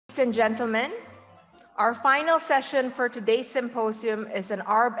Ladies and gentlemen, our final session for today's symposium is an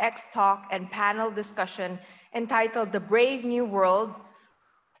ArbX talk and panel discussion entitled The Brave New World,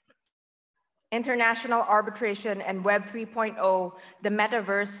 International Arbitration and Web 3.0, the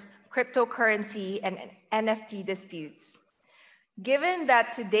Metaverse, Cryptocurrency, and NFT Disputes. Given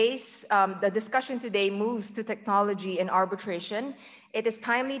that the discussion today moves to technology and arbitration, it is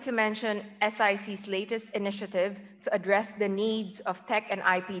timely to mention SIAC's latest initiative to address the needs of tech and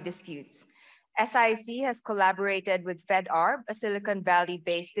IP disputes. SIAC has collaborated with FedArb, a Silicon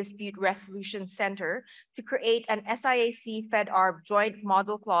Valley-based dispute resolution center, to create an SIAC FedArb joint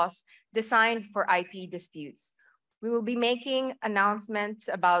model clause designed for IP disputes. We will be making announcements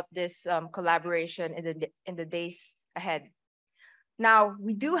about this collaboration in the days ahead. Now,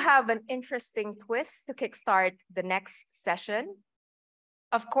 we do have an interesting twist to kickstart the next session.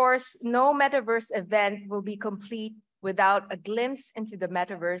 Of course, no Metaverse event will be complete without a glimpse into the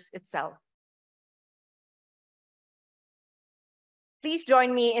Metaverse itself. Please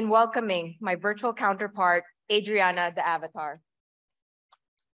join me in welcoming my virtual counterpart, Adriana the Avatar.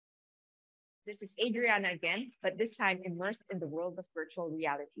 This is Adriana again, but this time immersed in the world of virtual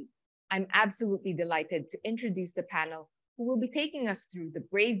reality. I'm absolutely delighted to introduce the panel who will be taking us through the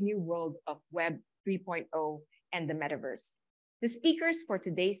brave new world of Web 3.0 and the Metaverse. The speakers for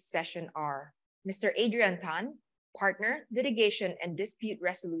today's session are Mr. Adrian Tan, Partner, Litigation and Dispute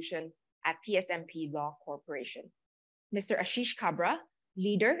Resolution at PSMP Law Corporation. Mr. Ashish Kabra,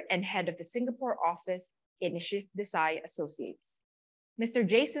 Leader and Head of the Singapore Office in Nishith Desai Associates. Mr.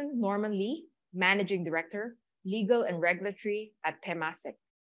 Jason Norman Lee, Managing Director, Legal and Regulatory at Temasek.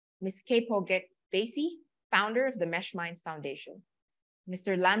 Ms. Kay Pogek Basie, Founder of the Mesh Minds Foundation.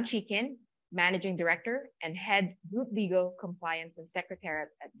 Mr. Lam Chi Kin, Managing Director and Head Group Legal, Compliance and Secretariat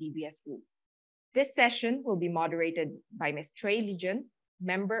at DBS Group. This session will be moderated by Ms. Trey Legion,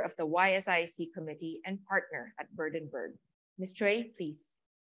 member of the YSIAC Committee and partner at Bird & Bird. Ms. Trey, please.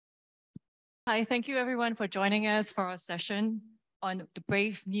 Hi, thank you everyone for joining us for our session on the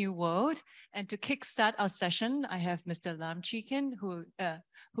brave new world. And to kickstart our session, I have Mr. Lam Chi Kin, who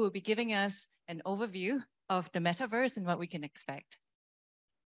will be giving us an overview of the Metaverse and what we can expect.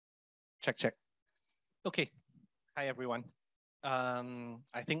 Check, check. Okay. Hi, everyone.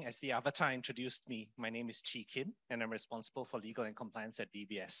 I think as the avatar introduced me, my name is Chi Kin, and I'm responsible for legal and compliance at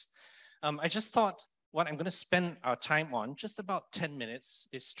DBS. I just thought what I'm going to spend our time on, just about 10 minutes,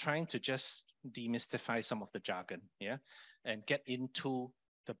 is trying to just demystify some of the jargon, yeah, and get into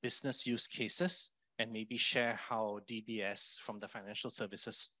the business use cases and maybe share how DBS, from the financial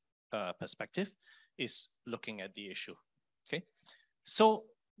services perspective, is looking at the issue. Okay, so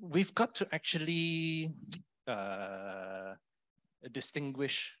we've got to actually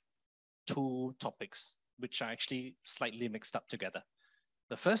distinguish two topics, which are actually slightly mixed up together.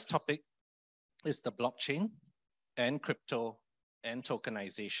 The first topic is the blockchain and crypto and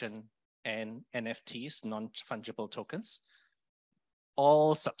tokenization and NFTs, non-fungible tokens,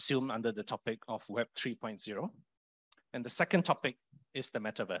 all subsumed under the topic of Web 3.0. And the second topic is the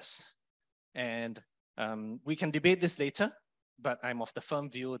Metaverse. And we can debate this later, but I'm of the firm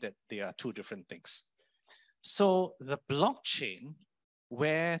view that they are two different things. So the blockchain,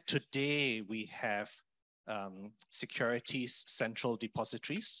 where today we have securities central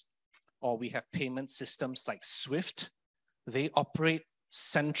depositories, or we have payment systems like SWIFT, they operate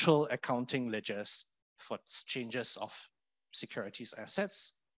central accounting ledgers for changes of securities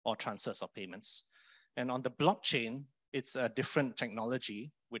assets or transfers of payments. And on the blockchain, it's a different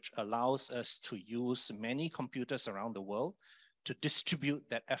technology which allows us to use many computers around the world to distribute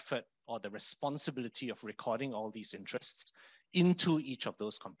that effort or the responsibility of recording all these interests into each of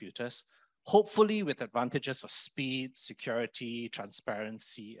those computers, hopefully with advantages of speed, security,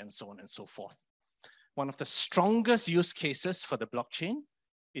 transparency, and so on and so forth. One of the strongest use cases for the blockchain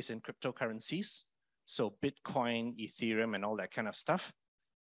is in cryptocurrencies, so Bitcoin, Ethereum, and all that kind of stuff.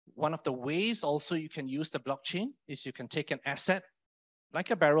 One of the ways also you can use the blockchain is you can take an asset,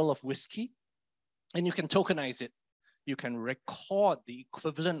 like a barrel of whiskey, and you can tokenize it. You can record the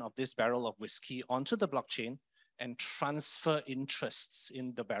equivalent of this barrel of whiskey onto the blockchain and transfer interests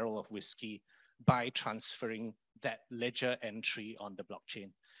in the barrel of whiskey by transferring that ledger entry on the blockchain.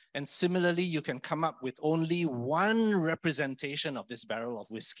 And similarly, you can come up with only one representation of this barrel of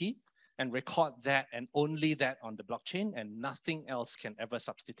whiskey and record that and only that on the blockchain, and nothing else can ever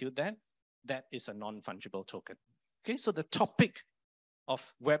substitute that. That is a non-fungible token. Okay, so the topic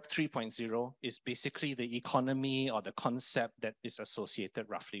of Web 3.0 is basically the economy or the concept that is associated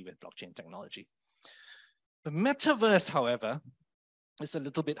roughly with blockchain technology. The Metaverse, however, is a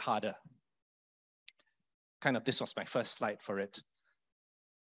little bit harder. This was my first slide for it.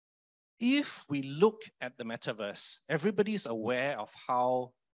 if we look at the metaverse, everybody's aware of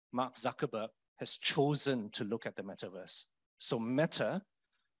how Mark Zuckerberg has chosen to look at the metaverse. So Meta,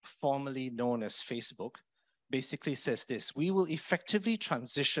 formerly known as Facebook, basically says this: we will effectively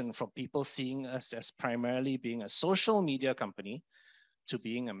transition from people seeing us as primarily being a social media company to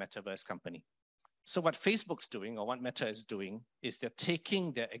being a metaverse company. So what Facebook's doing, or what Meta is doing, is they're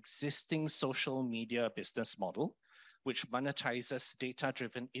taking their existing social media business model, which monetizes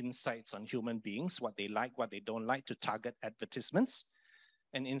data-driven insights on human beings, what they like, what they don't like, to target advertisements,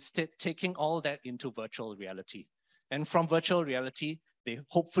 and instead taking all that into virtual reality. And from virtual reality, they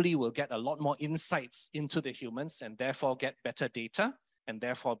hopefully will get a lot more insights into the humans and therefore get better data and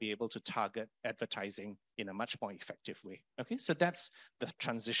therefore be able to target advertising in a much more effective way. Okay, so that's the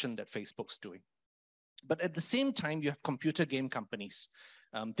transition that Facebook's doing. But at the same time, you have computer game companies.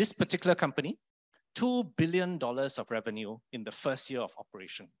 This particular company, $2 billion of revenue in the first year of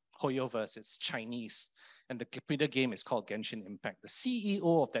operation. Hoyoverse, it's Chinese, and the computer game is called Genshin Impact. The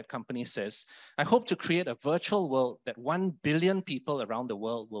CEO of that company says, I hope to create a virtual world that 1 billion people around the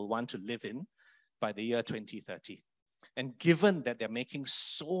world will want to live in by the year 2030. And given that they're making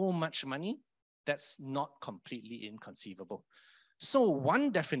so much money, that's not completely inconceivable. So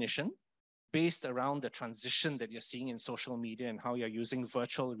one definition based around the transition that you're seeing in social media and how you're using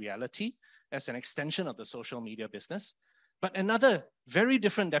virtual reality as an extension of the social media business. But another very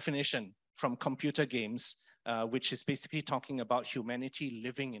different definition from computer games, which is basically talking about humanity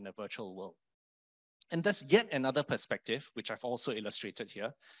living in a virtual world. And there's yet another perspective, which I've also illustrated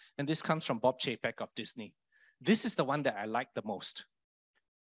here. And this comes from Bob Chapek of Disney. This is the one that I like the most.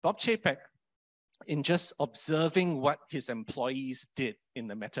 Bob Chapek, in just observing what his employees did in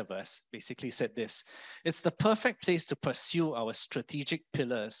the metaverse, basically said this: it's the perfect place to pursue our strategic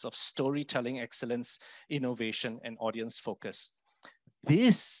pillars of storytelling excellence, innovation, and audience focus.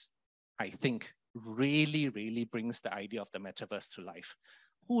 This, I think, really, really brings the idea of the metaverse to life.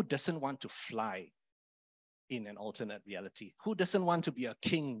 Who doesn't want to fly in an alternate reality? Who doesn't want to be a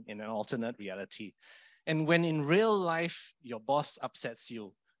king in an alternate reality? And when in real life, your boss upsets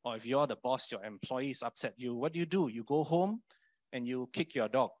you, or if you're the boss, your employees upset you, what do? You go home and you kick your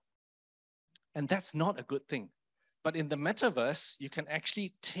dog. And that's not a good thing. But in the metaverse, you can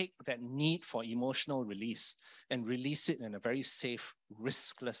actually take that need for emotional release and release it in a very safe,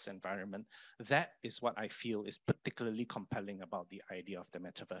 riskless environment. That is what I feel is particularly compelling about the idea of the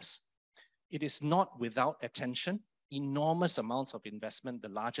metaverse. It is not without attention, enormous amounts of investment. The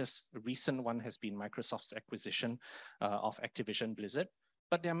largest recent one has been Microsoft's acquisition of Activision Blizzard.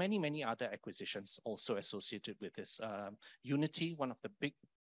 But there are many, many other acquisitions also associated with this. Unity, one of the big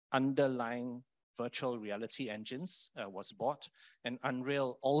underlying virtual reality engines, was bought. And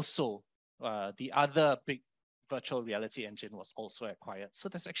Unreal also, the other big virtual reality engine, was also acquired. So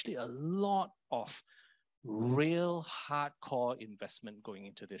there's actually a lot of real hardcore investment going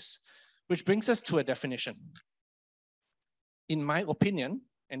into this, which brings us to a definition. In my opinion,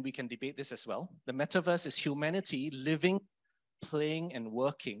 and we can debate this as well, the metaverse is humanity living, playing, and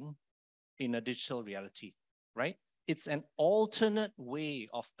working in a digital reality, right? It's an alternate way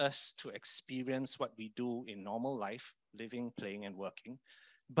of us to experience what we do in normal life, living, playing, and working.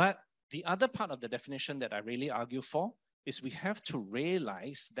 But the other part of the definition that I really argue for is we have to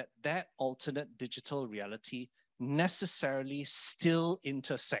realize that that alternate digital reality necessarily still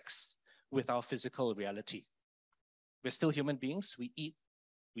intersects with our physical reality. We're still human beings. We eat,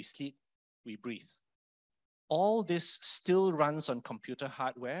 we sleep, we breathe. All this still runs on computer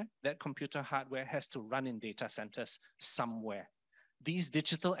hardware. That computer hardware has to run in data centers somewhere. These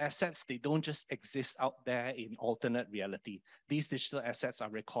digital assets, they don't just exist out there in alternate reality. These digital assets are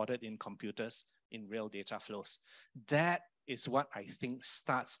recorded in computers, in real data flows. That is what I think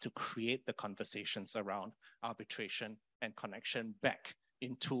starts to create the conversations around arbitration and connection back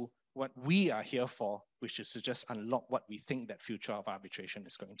into what we are here for, which is to just unlock what we think that future of arbitration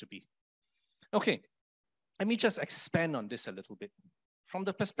is going to be. Okay, let me just expand on this a little bit. From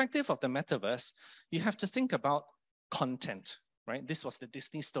the perspective of the metaverse, you have to think about content, right? This was the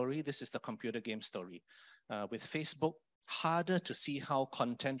Disney story. This is the computer game story. With Facebook, harder to see how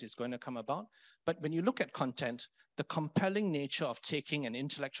content is going to come about. But when you look at content, the compelling nature of taking an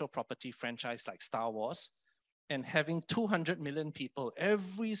intellectual property franchise like Star Wars and having 200 million people,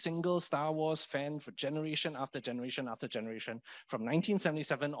 every single Star Wars fan for generation after generation after generation, from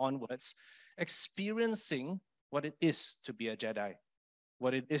 1977 onwards, experiencing what it is to be a Jedi,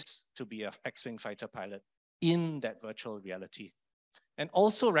 what it is to be an X-Wing fighter pilot in that virtual reality. And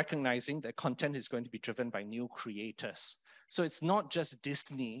also recognizing that content is going to be driven by new creators. So it's not just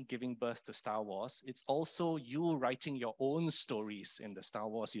Disney giving birth to Star Wars, it's also you writing your own stories in the Star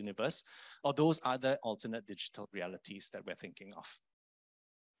Wars universe, or those other alternate digital realities that we're thinking of.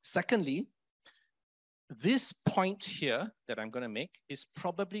 Secondly, this point here that I'm going to make is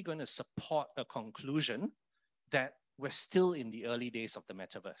probably going to support a conclusion that we're still in the early days of the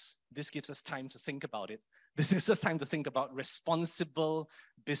metaverse. This gives us time to think about it. This gives us time to think about responsible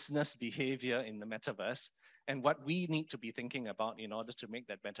business behavior in the metaverse and what we need to be thinking about in order to make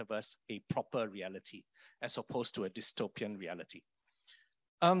that metaverse a proper reality as opposed to a dystopian reality.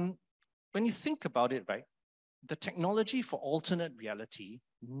 When you think about it, right, the technology for alternate reality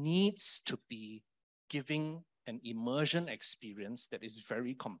needs to be giving an immersion experience that is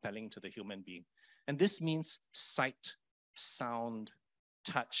very compelling to the human being. And this means sight, sound,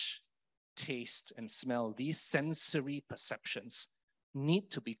 touch, taste, and smell. These sensory perceptions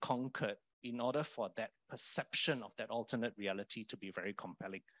need to be conquered in order for that perception of that alternate reality to be very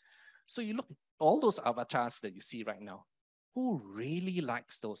compelling. So you look at all those avatars that you see right now. Who really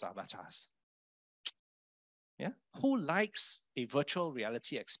likes those avatars? Yeah, who likes a virtual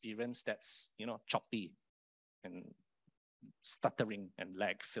reality experience that's, choppy and stuttering and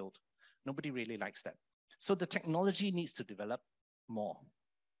lag filled? Nobody really likes that. So the technology needs to develop more.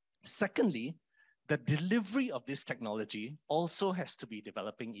 Secondly, the delivery of this technology also has to be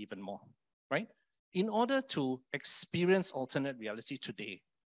developing even more, right? In order to experience alternate reality today,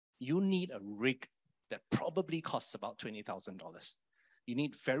 you need a rig that probably costs about $20,000. You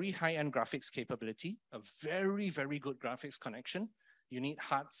need very high-end graphics capability, a very, very good graphics connection. You need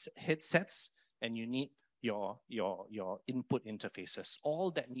headsets, and you need your input interfaces.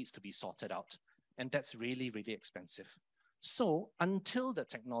 All that needs to be sorted out. And that's really, really expensive. So until the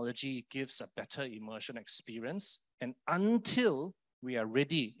technology gives a better immersion experience, and until we are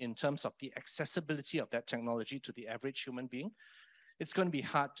ready in terms of the accessibility of that technology to the average human being, it's going to be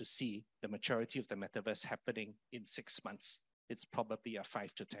hard to see the maturity of the metaverse happening in 6 months. It's probably a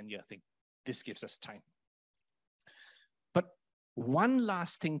 5 to 10 year thing. This gives us time. But one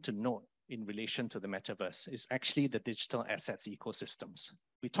last thing to note in relation to the metaverse is actually the digital assets ecosystems.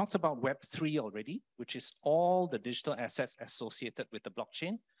 We talked about Web3 already, which is all the digital assets associated with the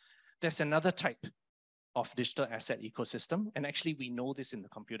blockchain. There's another type of digital asset ecosystem, and actually we know this in the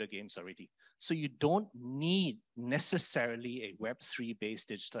computer games already. So you don't need necessarily a Web3 based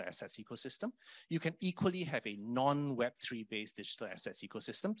digital assets ecosystem. You can equally have a non-Web3 based digital assets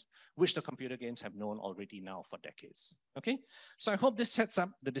ecosystems, which the computer games have known already now for decades. Okay, so I hope this sets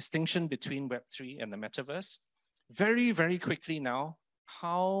up the distinction between Web3 and the metaverse. Very, very quickly now,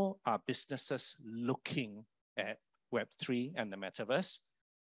 how are businesses looking at Web3 and the metaverse?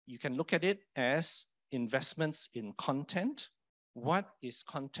 You can look at it as investments in content. What is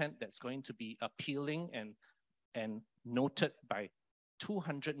content that's going to be appealing and noted by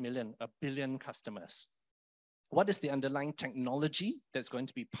 200 million, a billion customers? What is the underlying technology that's going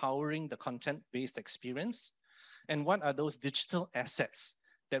to be powering the content-based experience? And what are those digital assets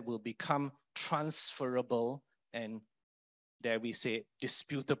that will become transferable and, dare we say,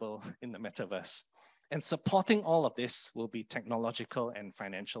 disputable in the metaverse? And supporting all of this will be technological and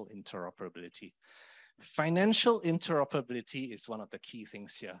financial interoperability. Financial interoperability is one of the key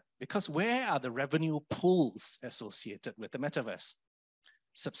things here, because where are the revenue pools associated with the metaverse?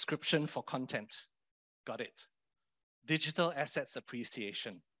 Subscription for content, got it. Digital assets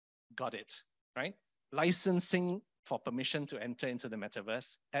appreciation, got it, right? Licensing for permission to enter into the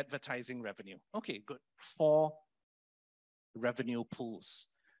metaverse, advertising revenue. Okay, good. 4 revenue pools.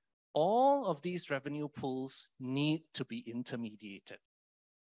 All of these revenue pools need to be intermediated.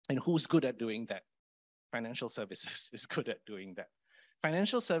 And who's good at doing that? Financial services is good at doing that.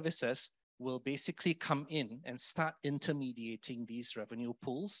 Financial services will basically come in and start intermediating these revenue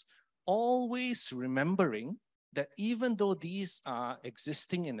pools, always remembering that even though these are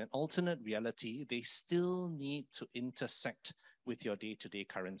existing in an alternate reality, they still need to intersect with your day-to-day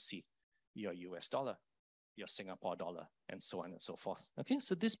currency, your US dollar, your Singapore dollar, and so on and so forth. Okay,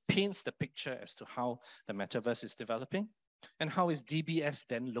 so this paints the picture as to how the metaverse is developing. And how is DBS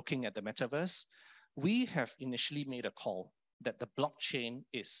then looking at the metaverse? We have initially made a call that the blockchain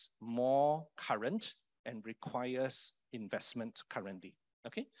is more current and requires investment currently.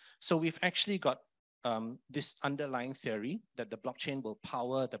 Okay, so we've actually got this underlying theory that the blockchain will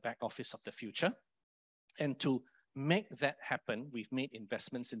power the back office of the future. And to make that happen, we've made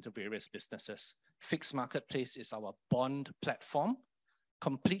investments into various businesses. Fixed Marketplace is our bond platform,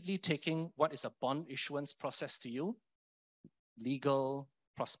 completely taking what is a bond issuance process to you, legal,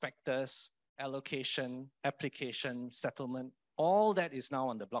 prospectus, allocation, application, settlement, All that is now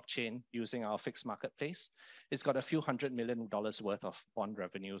on the blockchain using our fixed marketplace. It's got a few $100 million worth of bond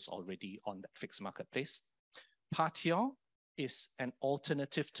revenues already on that fixed marketplace. Partior is an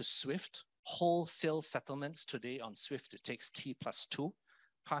alternative to SWIFT. Wholesale settlements today on SWIFT, it takes T+2.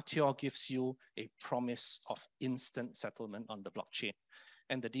 Partior gives you a promise of instant settlement on the blockchain.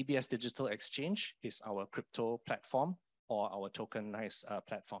 And the DBS Digital Exchange is our crypto platform or our tokenized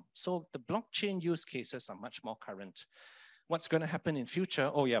platform. So the blockchain use cases are much more current. What's going to happen in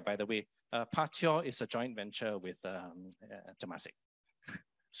future? Oh yeah, by the way, Partior is a joint venture with Temasek.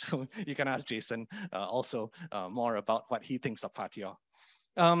 So you can ask Jason also more about what he thinks of Partior.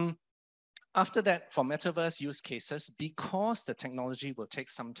 After that, for metaverse use cases, because the technology will take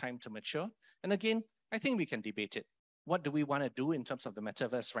some time to mature, and again, I think we can debate it. What do we want to do in terms of the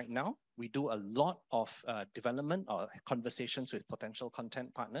metaverse right now? We do a lot of development or conversations with potential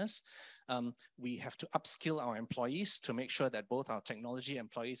content partners. We have to upskill our employees to make sure that both our technology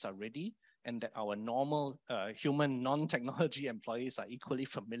employees are ready and that our normal human non-technology employees are equally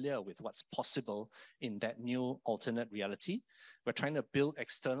familiar with what's possible in that new alternate reality. We're trying to build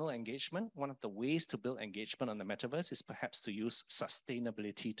external engagement. One of the ways to build engagement on the metaverse is perhaps to use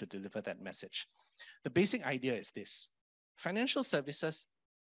sustainability to deliver that message. The basic idea is this: financial services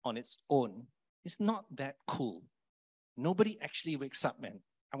on its own is not that cool. Nobody actually wakes up, man,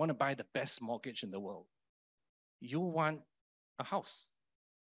 I want to buy the best mortgage in the world. You want a house.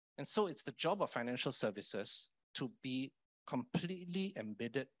 And so it's the job of financial services to be completely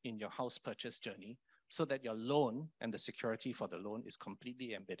embedded in your house purchase journey so that your loan and the security for the loan is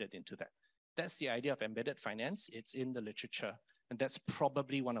completely embedded into that. That's the idea of embedded finance. It's in the literature. And that's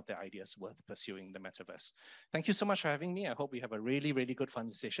probably one of the ideas worth pursuing the metaverse. Thank you so much for having me. I hope we have a really, really good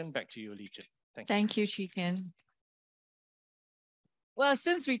conversation. Back to you, Lee Jin. Thank you. Thank you, Chee Ken. Well,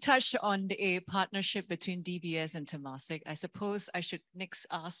 since we touched on a partnership between DBS and Temasek, I suppose I should next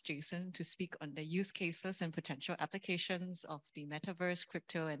ask Jason to speak on the use cases and potential applications of the metaverse,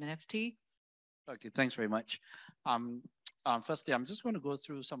 crypto, and NFT. Okay, thanks very much. Firstly, I'm just going to go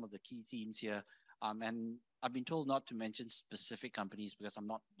through some of the key themes here. And I've been told not to mention specific companies because I'm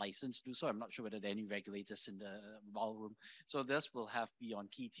not licensed to do so. I'm not sure whether there are any regulators in the ballroom. So this will have be on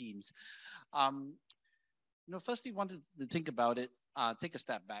key themes. Firstly, wanted to think about it, take a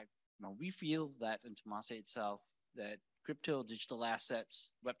step back. We feel that in Temasek itself, that crypto, digital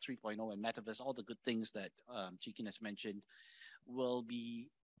assets, Web 3.0, and Metaverse, all the good things that Chee Ken has mentioned, will be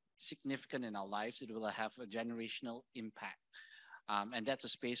significant in our lives. It will have a generational impact. And that's a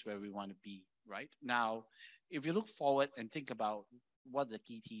space where we want to be, right? Now, if you look forward and think about what the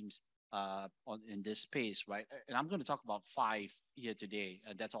key themes in this space, right? And I'm going to talk about 5 here today.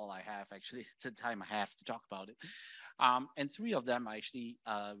 That's all I have, actually. It's the time I have to talk about it. And 3 of them are actually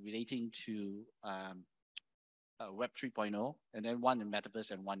relating to Web 3.0, and then 1 in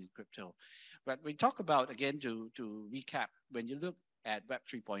Metaverse and 1 in crypto. But we talk about, again, to recap, when you look at Web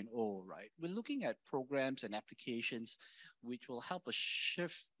 3.0, right, we're looking at programs and applications which will help us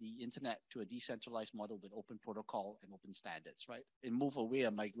shift the internet to a decentralized model with open protocol and open standards, right? And move away,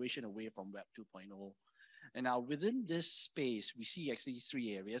 a migration away from Web 2.0. And now within this space, we see actually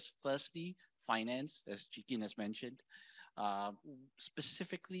 3 areas. Firstly, finance, as Chee Ken has mentioned,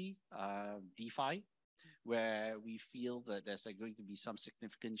 specifically DeFi, where we feel that there's going to be some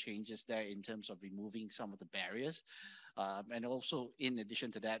significant changes there in terms of removing some of the barriers. And also, in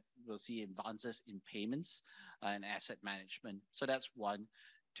addition to that, we'll see advances in payments and asset management. So that's 1.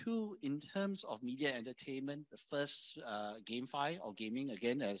 2, in terms of media entertainment, the first GameFi or gaming,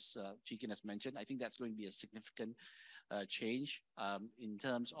 again, as Chee Ken has mentioned, I think that's going to be a significant change in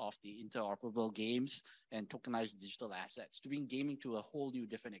terms of the interoperable games and tokenized digital assets, to bring gaming to a whole new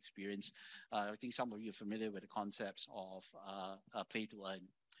different experience. I think some of you are familiar with the concepts of play to earn.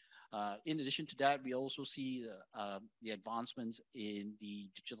 In addition to that, we also see the advancements in the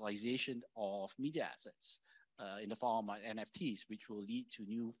digitalization of media assets in the form of NFTs, which will lead to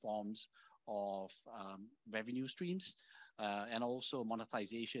new forms of revenue streams and also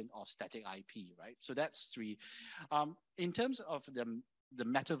monetization of static IP, right? So that's 3. In terms of the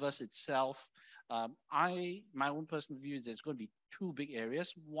metaverse itself, my own personal view is there's going to be 2 big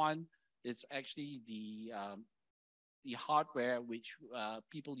areas. 1 is actually the hardware which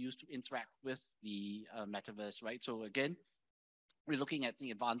people use to interact with the metaverse, right? So again, we're looking at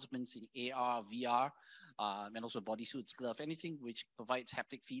the advancements in AR, VR, and also bodysuits, glove, anything which provides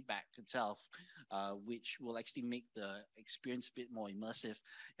haptic feedback itself, which will actually make the experience a bit more immersive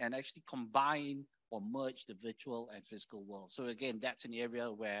and actually combine or merge the virtual and physical world. So again, that's an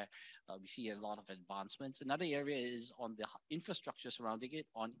area where we see a lot of advancements. Another area is on the infrastructure surrounding it,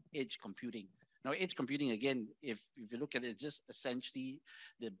 on edge computing. Now, edge computing, again, if you look at it, it's just essentially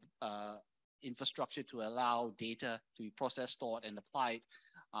the infrastructure to allow data to be processed, stored, and applied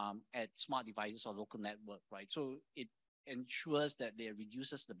at smart devices or local network, right? So it ensures that it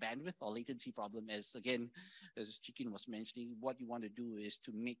reduces the bandwidth or latency problem, as again, as Chikin was mentioning, what you want to do is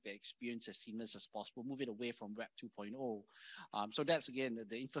to make the experience as seamless as possible, move it away from Web 2.0. So that's, again,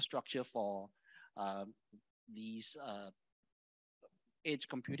 the infrastructure for these edge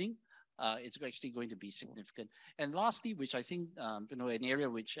computing. It's actually going to be significant. And lastly, which I think, an area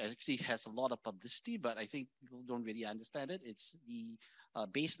which actually has a lot of publicity, but I think people don't really understand it, it's the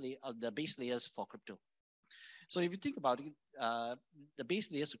base layers for crypto. So if you think about it, the base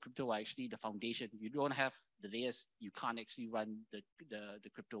layers of crypto are actually the foundation. You don't have the layers, you can't actually run the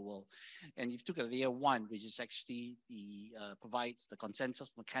crypto world. And if you took a layer one, which is actually provides the consensus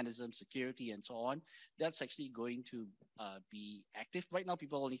mechanism, security, and so on, that's actually going to be active. Right now,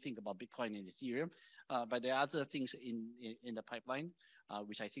 people only think about Bitcoin and Ethereum, but there are other things in the pipeline,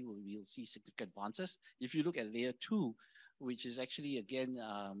 which I think we'll see significant advances. If you look at layer two, which is actually, again,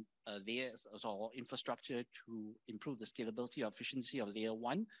 layers or infrastructure to improve the scalability or efficiency of layer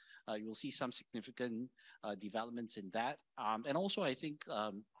one. You will see some significant developments in that. And also, I think,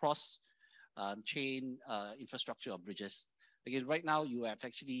 cross-chain infrastructure or bridges. Again, right now, you have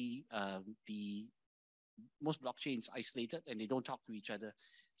actually most blockchains isolated and they don't talk to each other.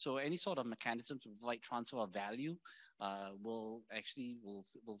 So any sort of mechanism to provide transfer of value will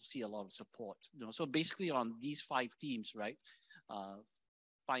see a lot of support. So basically on these 5 themes, right?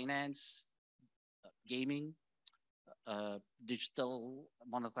 Finance, gaming, digital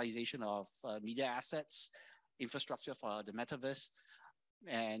monetization of media assets, infrastructure for the metaverse,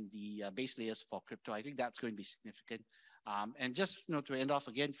 and the base layers for crypto. I think that's going to be significant. And just to end off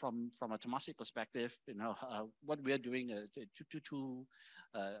again from a Temasek perspective, what we're doing,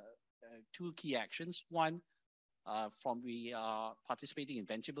 two key actions. One, we are participating in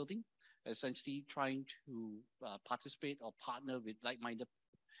venture building, essentially trying to participate or partner with like-minded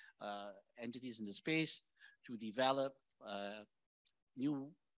entities in the space to develop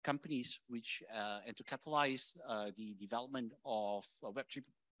new companies and to catalyze the development of Web3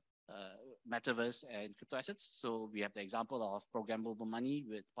 metaverse and crypto assets. So we have the example of programmable money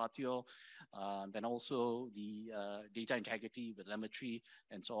with Patio, then also the data integrity with Lemon-Tree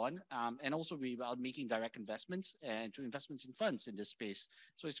and so on. And also we are making direct investments and to investments in funds in this space.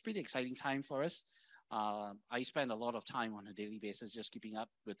 So it's a pretty exciting time for us. I spend a lot of time on a daily basis just keeping up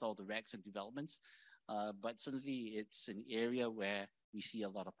with all the regs and developments. But certainly it's an area where we see a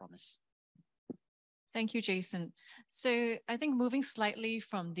lot of promise. Thank you, Jason. So I think moving slightly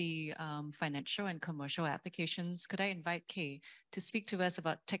from the financial and commercial applications, could I invite Kay to speak to us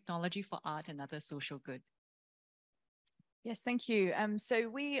about technology for art and other social good? Yes, thank you. So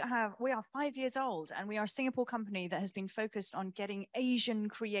we are 5 years old, and we are a Singapore company that has been focused on getting Asian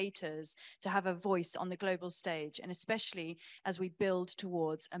creators to have a voice on the global stage, and especially as we build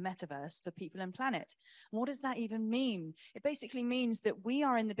towards a metaverse for people and planet. What does that even mean? It basically means that we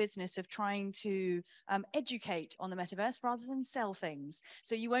are in the business of trying to educate on the metaverse rather than sell things.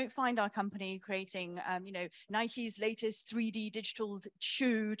 So you won't find our company creating, Nike's latest 3D digital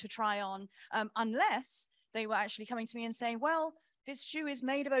shoe to try on, unless they were actually coming to me and saying, well, this shoe is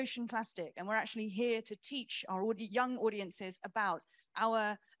made of ocean plastic, and we're actually here to teach our young audiences about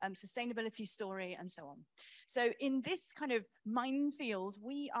our sustainability story and so on. So in this kind of minefield,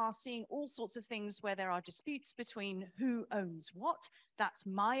 we are seeing all sorts of things where there are disputes between who owns what. That's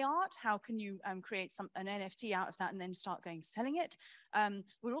my art. How can you create an NFT out of that and then start selling it?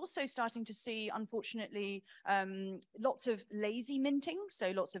 We're also starting to see, unfortunately, lots of lazy minting.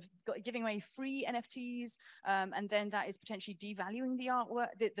 So lots of giving away free NFTs. And then that is potentially devaluing the artwork,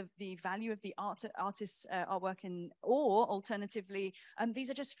 the value of the artist's artwork, or alternatively, these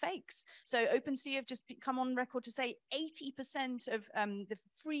are just fakes. So OpenSea have just come on record to say 80% of the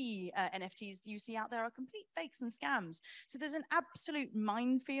free NFTs you see out there are complete fakes and scams. So there's an absolute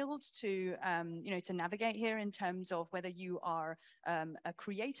minefield to navigate here in terms of whether you are a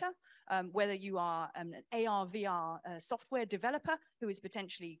creator, whether you are an AR, VR software developer who is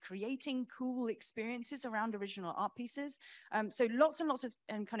potentially creating cool experiences around original art pieces. So lots and lots of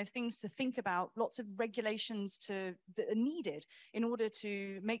kind of things to think about, lots of regulations that are needed in order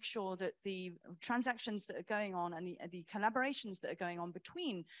to make sure that the transactions that are going on and the collaborations that are going on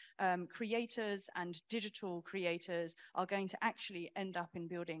between creators and digital creators are going to actually end up in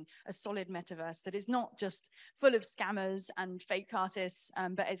building a solid metaverse that is not just full of scammers and fake artists,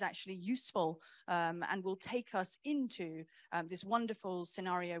 but is actually useful and will take us into this wonderful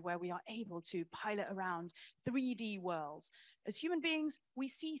scenario where we are able to pilot around 3D worlds. As human beings, we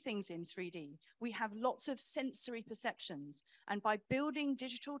see things in 3D. We have lots of sensory perceptions. And by building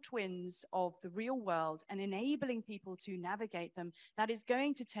digital twins of the real world and enabling people to navigate them, that is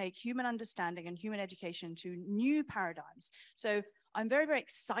going to take human understanding and human education to new paradigms. So I'm very, very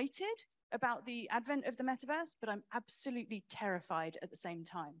excited about the advent of the metaverse, but I'm absolutely terrified at the same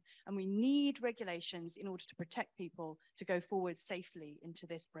time. And we need regulations in order to protect people to go forward safely into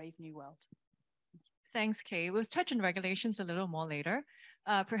this brave new world. Thanks, Kay. We'll touch on regulations a little more later.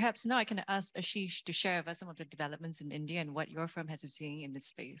 Perhaps now I can ask Ashish to share with us some of the developments in India and what your firm has been seeing in this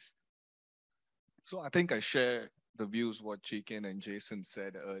space. So I think I share the views what Chiken and Jason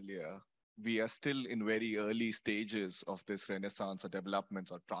said earlier. We are still in very early stages of this renaissance or development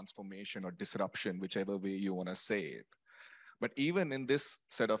or transformation or disruption, whichever way you want to say it. But even in this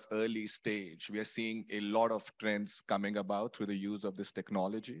set of early stage, we are seeing a lot of trends coming about through the use of this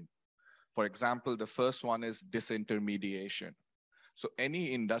technology. For example, the first one is disintermediation. So any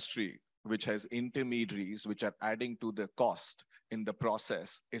industry which has intermediaries which are adding to the cost in the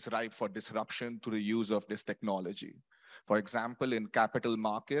process is ripe for disruption through the use of this technology. For example, in capital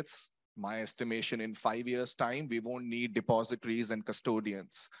markets, my estimation in 5 years' time, we won't need depositories and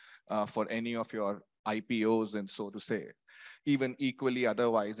custodians for any of your IPOs and so to say. Even equally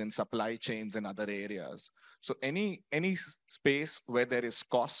otherwise in supply chains and other areas. So any space where there is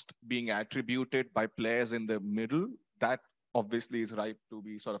cost being attributed by players in the middle, that obviously is ripe to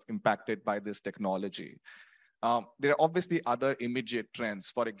be sort of impacted by this technology. There are obviously other immediate trends.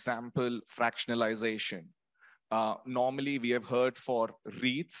 For example, fractionalization. Normally we have heard for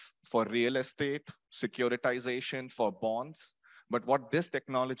REITs, for real estate, securitization, for bonds. But what this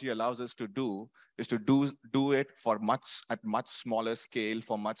technology allows us to do is to do it for at much smaller scale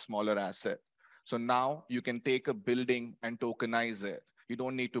for much smaller asset. So now you can take a building and tokenize it. You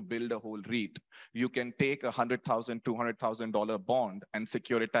don't need to build a whole REIT. You can take a $100,000, $200,000 bond and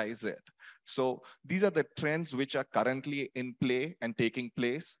securitize it. So these are the trends which are currently in play and taking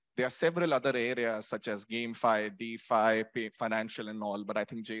place. There are several other areas such as GameFi, DeFi, financial and all, but I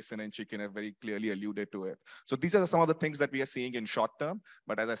think Jason and Chicken have very clearly alluded to it. So these are some of the things that we are seeing in short term,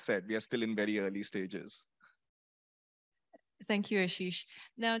 but as I said, we are still in very early stages. Thank you, Ashish.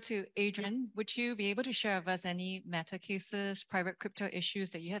 Now to Adrian, would you be able to share with us any meta cases, private crypto issues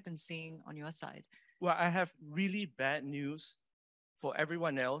that you have been seeing on your side? Well, I have really bad news for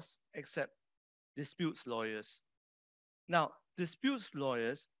everyone else except disputes lawyers. Now, disputes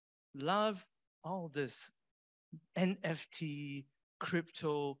lawyers love all this NFT,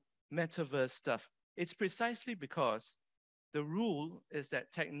 crypto, metaverse stuff. It's precisely because the rule is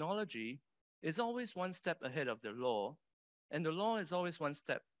that technology is always one step ahead of the law, and the law is always one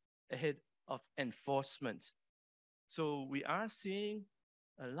step ahead of enforcement. So we are seeing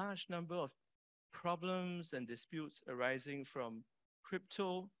a large number of problems and disputes arising from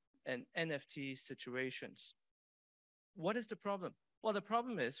crypto and NFT situations. What is the problem? Well, the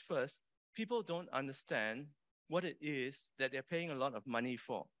problem is, first, people don't understand what it is that they're paying a lot of money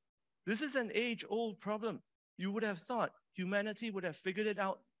for. This is an age-old problem. You would have thought humanity would have figured it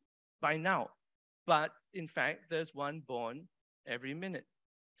out by now. But in fact, there's one born every minute.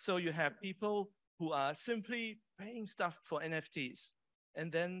 So you have people who are simply paying stuff for NFTs.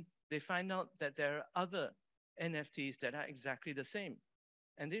 And then they find out that there are other NFTs that are exactly the same.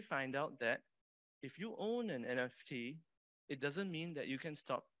 And they find out that if you own an NFT, it doesn't mean that you can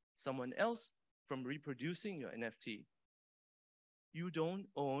stop someone else from reproducing your NFT. You don't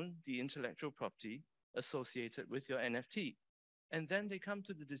own the intellectual property associated with your NFT. And then they come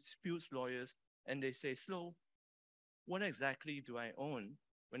to the disputes lawyers and they say, so what exactly do I own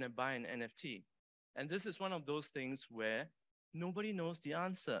when I buy an NFT? And this is one of those things where nobody knows the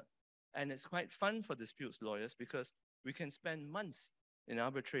answer. And it's quite fun for disputes lawyers because we can spend months in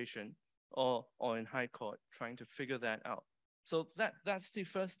arbitration or in high court trying to figure that out. So that's the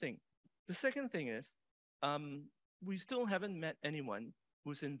first thing. The second thing is, we still haven't met anyone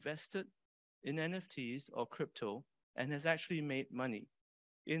who's invested in NFTs or crypto and has actually made money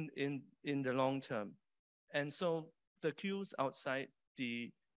in the long term. And so the queues outside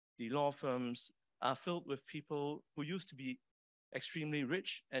the law firms are filled with people who used to be extremely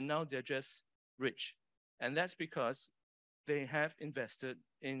rich and now they're just rich. And that's because they have invested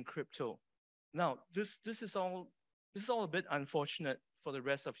in crypto. Now, this is all a bit unfortunate for the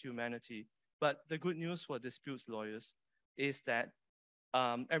rest of humanity But the good news for disputes lawyers is that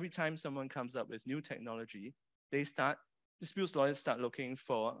every time someone comes up with new technology, disputes lawyers start looking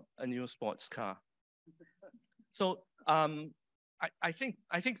for a new sports car. So I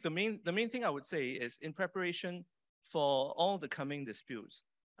think the main thing I would say is, in preparation for all the coming disputes,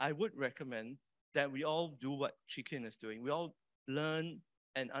 I would recommend that we all do what Chikin is doing. We all learn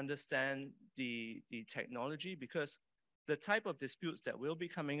and understand the technology, because the type of disputes that will be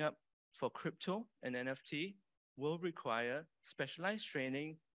coming up for crypto and NFT will require specialized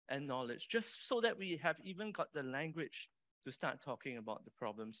training and knowledge, just so that we have even got the language to start talking about the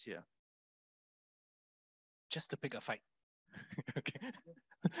problems here. Just to pick a fight. Okay.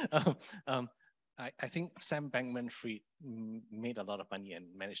 I think Sam Bankman-Fried made a lot of money and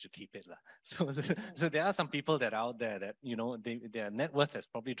managed to keep it. So there are some people that are out there that, you know, their net worth has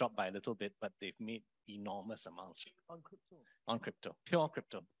probably dropped by a little bit, but they've made enormous amounts. On crypto. On crypto, pure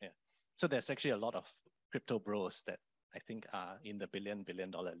crypto, yeah. So there's actually a lot of crypto bros that I think are in the billion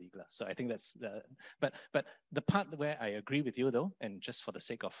dollar league. So I think that's but the part where I agree with you though, and just for the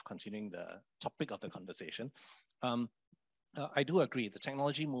sake of continuing the topic of the conversation, I do agree. The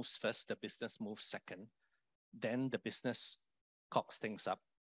technology moves first, the business moves second, then the business cocks things up,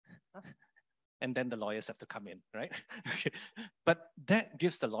 and then the lawyers have to come in, right? Okay. But that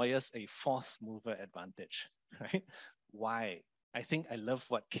gives the lawyers a fourth mover advantage, right? Why? I think I love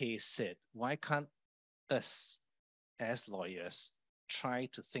what Kay said. Why can't us as lawyers try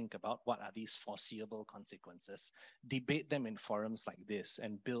to think about what are these foreseeable consequences, debate them in forums like this,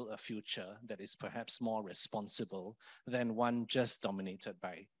 and build a future that is perhaps more responsible than one just dominated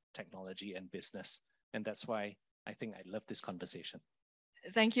by technology and business. And that's why I think I love this conversation.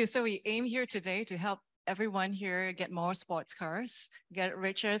 Thank you. So we aim here today to help everyone here get more sports cars, get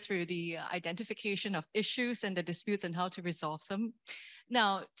richer through the identification of issues and the disputes and how to resolve them.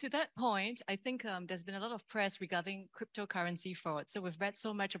 Now, to that point, I think there's been a lot of press regarding cryptocurrency fraud. So we've read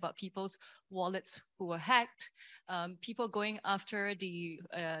so much about people's wallets who were hacked, people going after the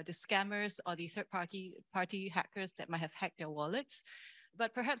scammers or the third-party hackers that might have hacked their wallets.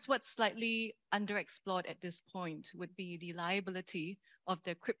 But perhaps what's slightly underexplored at this point would be the liability of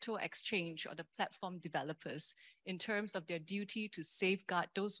the crypto exchange or the platform developers in terms of their duty to safeguard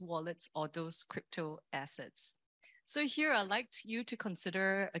those wallets or those crypto assets. So here I'd like you to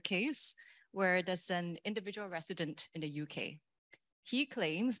consider a case where there's an individual resident in the UK. He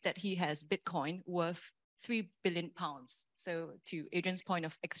claims that he has Bitcoin worth £3 billion. So to Adrian's point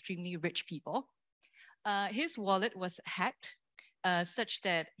of extremely rich people, his wallet was hacked such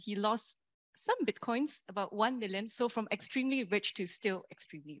that he lost some Bitcoins, about 1 million. So from extremely rich to still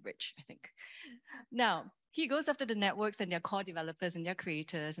extremely rich, I think. Now, he goes after the networks and their core developers and their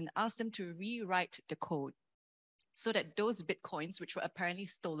creators and asks them to rewrite the code so that those Bitcoins, which were apparently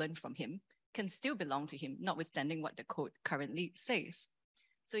stolen from him, can still belong to him, notwithstanding what the code currently says.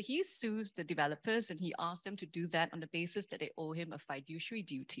 So he sues the developers and he asks them to do that on the basis that they owe him a fiduciary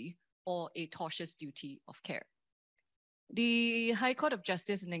duty or a tortious duty of care. The High Court of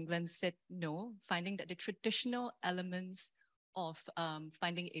Justice in England said no, finding that the traditional elements of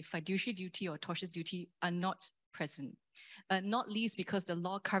finding a fiduciary duty or tortious duty are not present, not least because the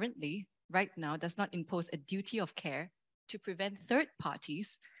law currently, right now, does not impose a duty of care to prevent third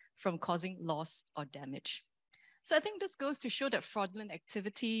parties from causing loss or damage. So I think this goes to show that fraudulent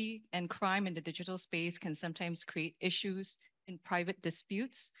activity and crime in the digital space can sometimes create issues in private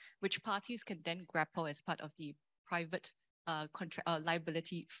disputes, which parties can then grapple as part of the private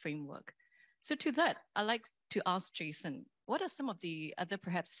liability framework. So to that, I'd like to ask Jason, what are some of the other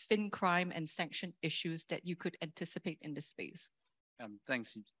perhaps fin crime and sanction issues that you could anticipate in this space?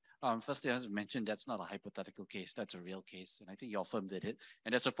 Thanks. Firstly, as I mentioned, that's not a hypothetical case. That's a real case. And I think your firm did it.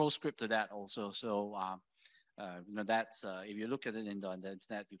 And there's a proscript to that also. So, you know, that's, if you look at it on the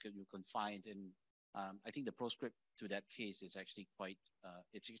internet, you can find, and I think the proscript to that case is actually quite,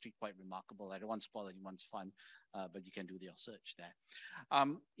 it's actually quite remarkable. I don't want to spoil anyone's fun, but you can do your search there.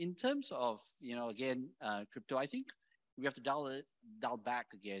 In terms of, you know, again, crypto, I think we have to dial back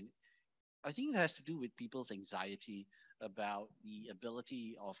again. I think it has to do with people's anxiety about the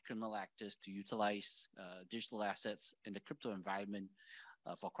ability of criminal actors to utilize digital assets in the crypto environment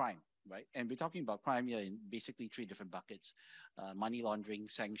for crime, right? And we're talking about crime here in basically three different buckets: money laundering,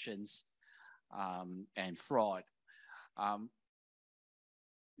 sanctions, and fraud. You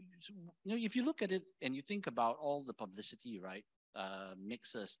know, if you look at it and you think about all the publicity, right?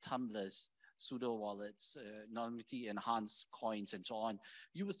 Mixers, tumblers, pseudo wallets, anonymity enhanced coins, and so on,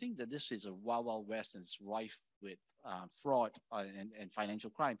 you would think that this is a wild, wild west and it's rife with fraud and financial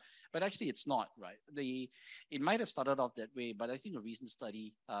crime, but actually it's not, right? It might have started off that way, but I think a recent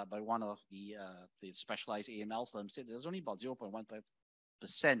study by one of the specialized AML firms said there's only about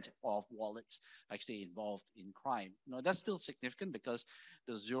 0.15% of wallets actually involved in crime. That's still significant because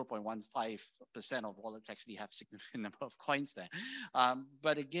those 0.15% of wallets actually have significant number of coins there.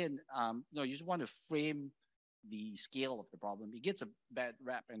 But again, you just want to frame the scale of the problem. It gets a bad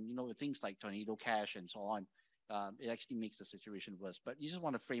rap, and with things like Tornado Cash and so on, it actually makes the situation worse. But you just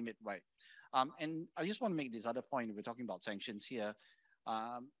want to frame it right. And I just want to make this other point. We're talking about sanctions here.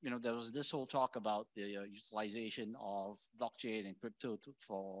 There was this whole talk about the utilization of blockchain and crypto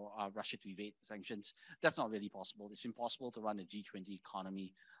for Russia to evade sanctions. That's not really possible. It's impossible to run a G20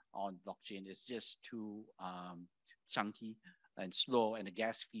 economy on blockchain. It's just too chunky and slow, and the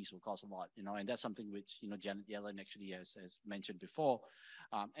gas fees will cost a lot, and that's something which, Janet Yellen actually has mentioned before.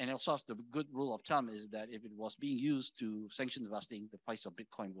 And also the good rule of thumb is that if it was being used to sanction busting, the price of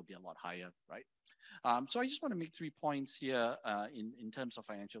Bitcoin would be a lot higher, right? So I just want to make 3 points here in terms of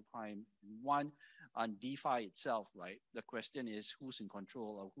financial crime. One, on DeFi itself, right? The question is who's in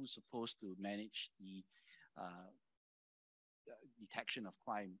control or who's supposed to manage the detection of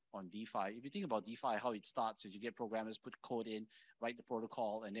crime on DeFi. If you think about DeFi, how it starts is you get programmers put code in, write the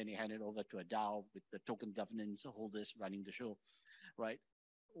protocol, and then they hand it over to a DAO with the token governance holders running the show, right?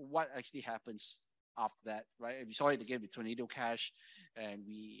 What actually happens after that, right? We saw it again with Tornado Cash, and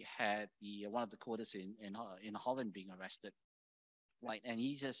we had one of the coders in Holland being arrested, right? And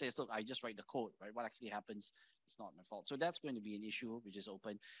he just says, look, I just write the code, right? What actually happens, it's not my fault. So that's going to be an issue which is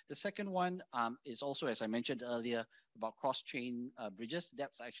open. The second one is also, as I mentioned earlier, about cross-chain bridges.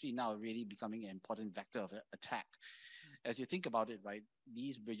 That's actually now really becoming an important vector of attack. As you think about it, right,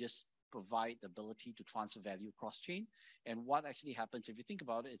 these bridges provide the ability to transfer value cross-chain. And what actually happens, if you think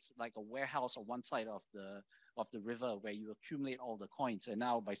about it, it's like a warehouse on one side of the river where you accumulate all the coins. And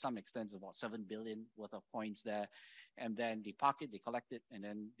now by some extent, it's about 7 billion worth of coins there. And then they park it, they collect it, and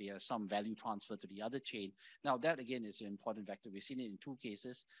then there's some value transfer to the other chain. Now that again is an important vector. We've seen it in 2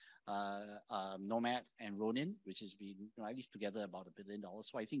 cases, Nomad and Ronin, which has been at least together about $1 billion.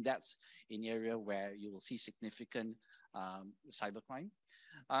 So I think that's an area where you will see significant cybercrime.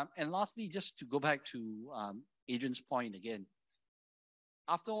 And lastly, just to go back to Adrian's point again,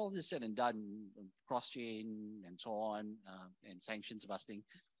 after all this said and done, cross-chain and so on, and sanctions busting,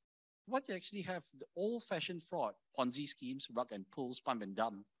 what you actually have, the old-fashioned fraud, Ponzi schemes, rug and pulls, pump and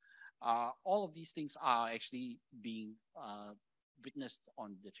dump, all of these things are actually being witnessed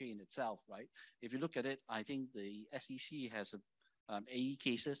on the chain itself, right? If you look at it, I think the SEC has AE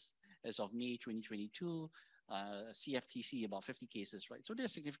cases as of May 2022, CFTC about 50 cases, right? So they're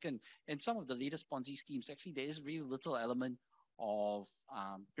significant. And some of the latest Ponzi schemes, actually, there is really little element of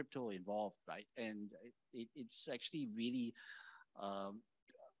crypto involved, right? And it's actually really,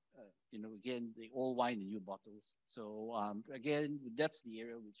 again, the old wine in new bottles. So again, that's the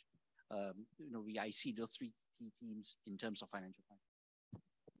area which, I see those 3 key themes in terms of financial crime.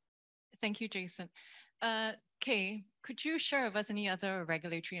 Thank you, Jason. Kay, could you share with us any other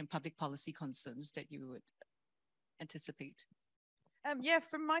regulatory and public policy concerns that you would anticipate? Yeah,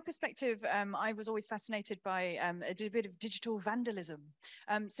 from my perspective, I was always fascinated by a bit of digital vandalism.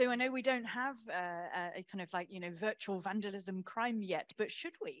 So I know we don't have a kind of like, virtual vandalism crime yet, but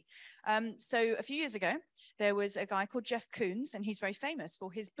should we? So a few years ago, there was a guy called Jeff Koons, and he's very famous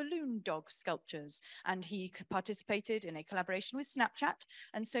for his balloon dog sculptures. And he participated in a collaboration with Snapchat.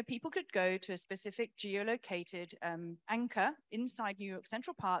 And so people could go to a specific geolocated anchor inside New York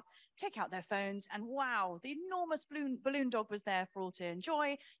Central Park, take out their phones, and wow, the enormous balloon dog was there for all to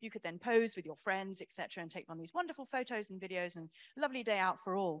enjoy. You could then pose with your friends, etc., and take on these wonderful photos and videos, and lovely day out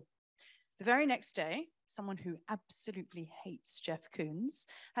for all. The very next day, someone who absolutely hates Jeff Koons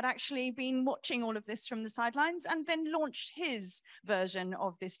had actually been watching all of this from the sidelines and then launched his version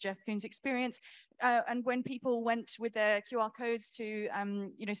of this Jeff Koons experience. And when people went with their QR codes to,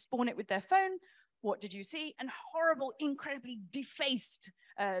 spawn it with their phone, what did you see? An horrible, incredibly defaced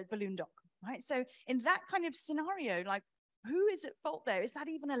balloon dog, right? So in that kind of scenario, like, who is at fault there? Is that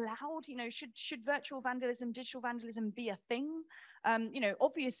even allowed? Should virtual vandalism, digital vandalism be a thing?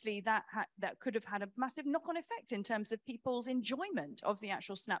 Obviously that could have had a massive knock-on effect in terms of people's enjoyment of the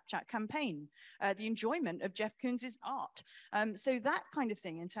actual Snapchat campaign, the enjoyment of Jeff Koons's art. So that kind of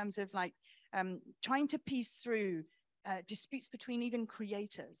thing in terms of like trying to piece through disputes between even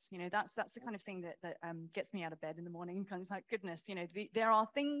creators, that's the kind of thing that gets me out of bed in the morning. Kind of like, goodness, there are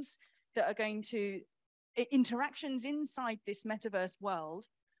things that are going to interactions inside this metaverse world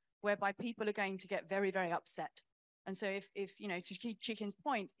whereby people are going to get very, very upset. And so if to Chiken's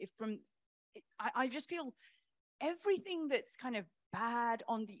point, I just feel everything that's kind of bad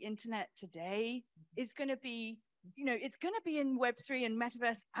on the internet today is going to be, it's going to be in Web3 and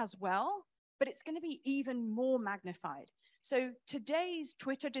Metaverse as well, but it's going to be even more magnified. So today's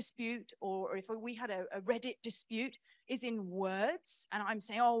Twitter dispute, or if we had a Reddit dispute, is in words, and I'm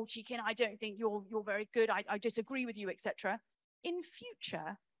saying, oh, Chikin, I don't think you're very good, I disagree with you, etc. In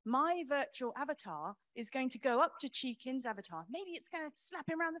future, my virtual avatar is going to go up to Chikin's avatar. Maybe it's going to slap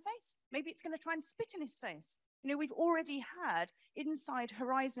him around the face. Maybe it's going to try and spit in his face. We've already had inside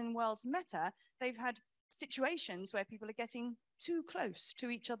Horizon Worlds Meta, they've had situations where people are getting too close to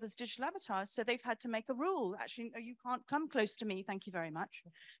each other's digital avatars. So they've had to make a rule. Actually, no, you can't come close to me. Thank you very much.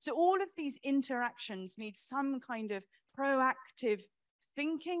 So all of these interactions need some kind of proactive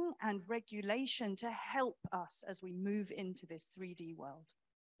thinking and regulation to help us as we move into this 3D world.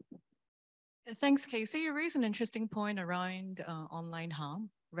 Thanks, Casey. You raise an interesting point around online harm,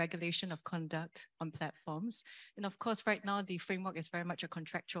 regulation of conduct on platforms. And of course, right now, the framework is very much a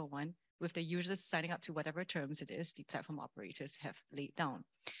contractual one, with the users signing up to whatever terms it is the platform operators have laid down.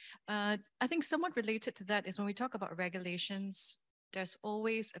 I think somewhat related to that is when we talk about regulations, there's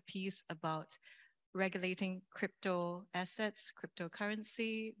always a piece about regulating crypto assets,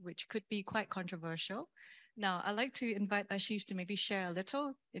 cryptocurrency, which could be quite controversial. Now, I'd like to invite Ashish to maybe share a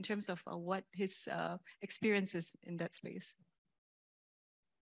little in terms of what his experience is in that space.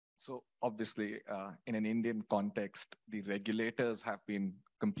 So obviously, in an Indian context, the regulators have been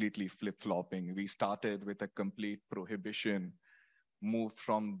completely flip-flopping. We started with a complete prohibition, moved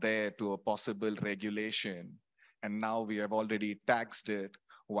from there to a possible regulation, and now we have already taxed it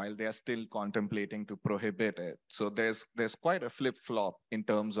while they are still contemplating to prohibit it. So there's quite a flip-flop in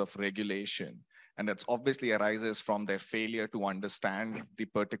terms of regulation. And that's obviously arises from their failure to understand the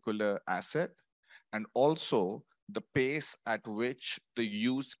particular asset, and also the pace at which the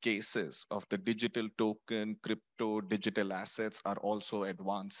use cases of the digital token, crypto, digital assets are also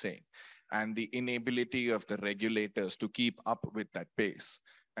advancing, and the inability of the regulators to keep up with that pace.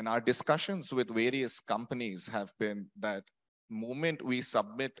 And our discussions with various companies have been that moment we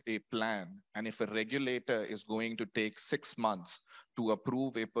submit a plan, and if a regulator is going to take 6 months to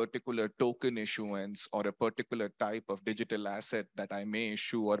approve a particular token issuance or a particular type of digital asset that I may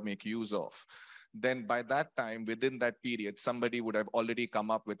issue or make use of, then by that time, within that period, somebody would have already come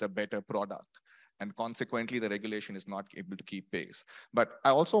up with a better product. And consequently, the regulation is not able to keep pace. But I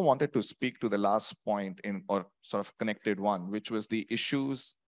also wanted to speak to the last point or sort of connected one, which was the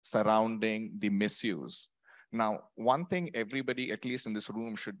issues surrounding the misuse. Now, one thing everybody, at least in this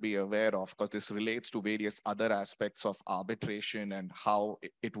room, should be aware of, because this relates to various other aspects of arbitration and how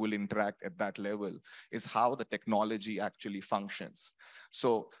it will interact at that level, is how the technology actually functions.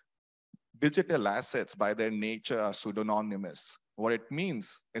 So digital assets by their nature are pseudonymous. What it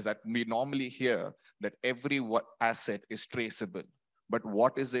means is that we normally hear that every asset is traceable. But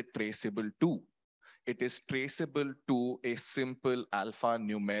what is it traceable to? It is traceable to a simple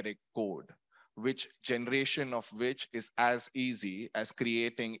alphanumeric code, which generation of which is as easy as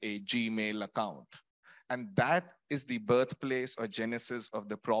creating a Gmail account. And that is the birthplace or genesis of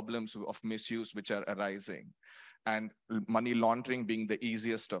the problems of misuse which are arising. And money laundering being the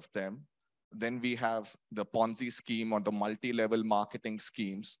easiest of them. Then we have the Ponzi scheme or the multi-level marketing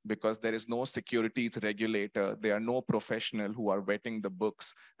schemes, because there is no securities regulator. There are no professional who are vetting the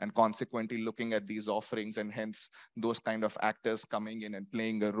books and consequently looking at these offerings, and hence those kind of actors coming in and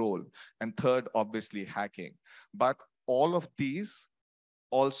playing a role. And third, obviously hacking. But all of these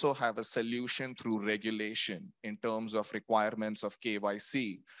also have a solution through regulation in terms of requirements of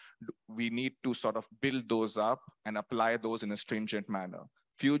KYC. We need to sort of build those up and apply those in a stringent manner.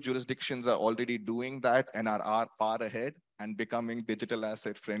 Few jurisdictions are already doing that and are far ahead and becoming digital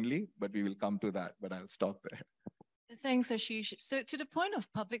asset friendly, but we will come to that, but I'll stop there. Thanks, Ashish. So to the point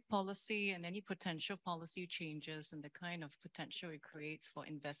of public policy and any potential policy changes and the kind of potential it creates for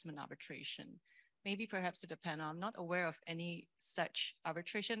investment arbitration, maybe perhaps to the panel, I'm not aware of any such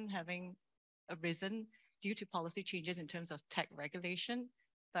arbitration having arisen due to policy changes in terms of tech regulation,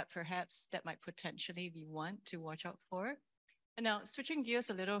 but perhaps that might potentially be one to watch out for. And now switching gears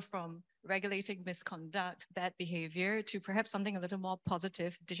a little from regulating misconduct, bad behavior, to perhaps something a little more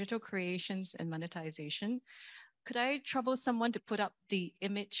positive, digital creations and monetization. Could I trouble someone to put up the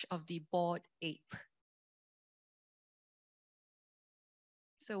image of the bored ape?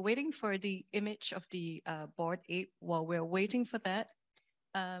 So waiting for the image of the bored ape. While we're waiting for that,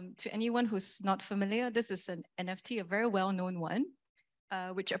 to anyone who's not familiar, this is an NFT, a very well-known one,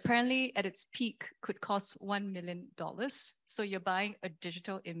 which apparently at its peak could cost $1 million. So you're buying a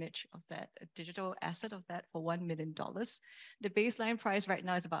digital image of that, a digital asset of that for $1 million. The baseline price right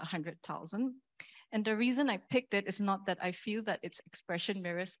now is about 100,000. And the reason I picked it is not that I feel that its expression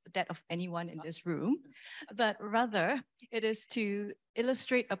mirrors that of anyone in this room, but rather it is to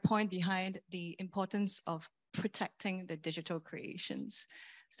illustrate a point behind the importance of protecting the digital creations.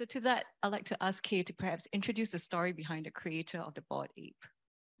 So to that, I'd like to ask Kay to perhaps introduce the story behind the creator of the Bored Ape.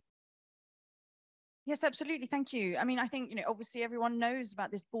 Yes, absolutely. Thank you. I mean, I think, obviously everyone knows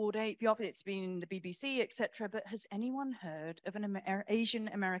about this Bored Ape. It's been in the BBC, etc. But has anyone heard of an Asian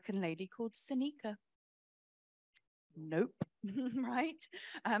American lady called Sanika? Nope. Right?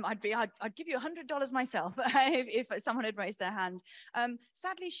 I'd give you $100 myself if someone had raised their hand.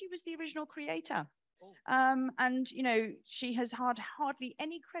 Sadly, she was the original creator. And she has had hardly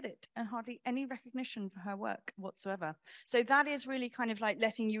any credit and hardly any recognition for her work whatsoever. So that is really kind of like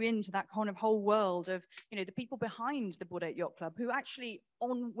letting you into that kind of whole world of the people behind the Bored Ape Yacht Club, who actually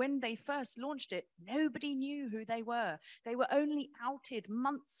when they first launched it, nobody knew who they were. They were only outed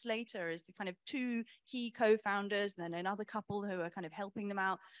months later as the kind of two key co-founders, and then another couple who were kind of helping them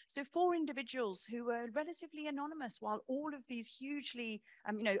out. So 4 individuals who were relatively anonymous while all of these hugely,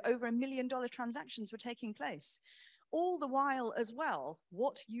 over $1 million transactions were taking place. All the while as well,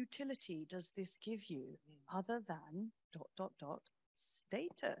 what utility does this give you other than ...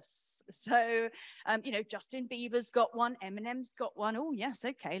 status? So, Justin Bieber's got one, Eminem's got one. Oh, yes,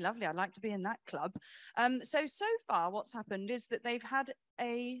 okay, lovely. I'd like to be in that club. So far, what's happened is that they've had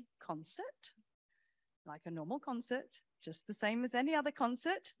a concert, like a normal concert, just the same as any other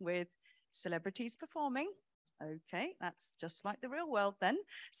concert with celebrities performing. Okay, that's just like the real world then.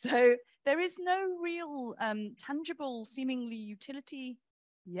 So there is no real tangible, seemingly utility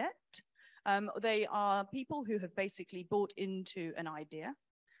yet. They are people who have basically bought into an idea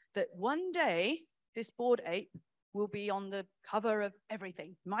that one day this Bored Ape will be on the cover of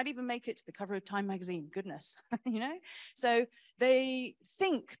everything. Might even make it to the cover of Time magazine, goodness, So they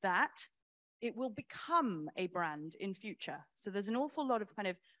think that it will become a brand in future. So there's an awful lot of kind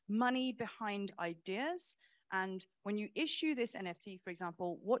of money behind ideas. And when you issue this NFT, for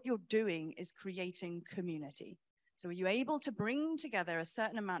example, what you're doing is creating community. So are you able to bring together a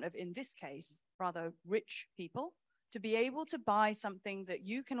certain amount of, in this case, rather rich people to be able to buy something that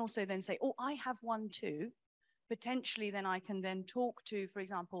you can also then say, oh, I have one too. Potentially then I can then talk to, for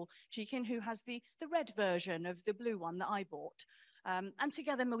example, Chikin, who has the red version of the blue one that I bought. And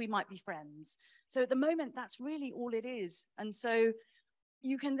together we might be friends. So at the moment, that's really all it is. And so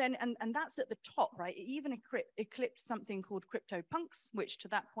you can then, and that's at the top, right? It even eclipsed something called CryptoPunks, which to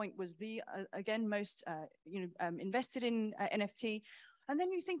that point was the, again, most, invested in NFT. And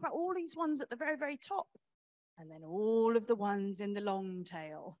then you think about all these ones at the very, very top, and then all of the ones in the long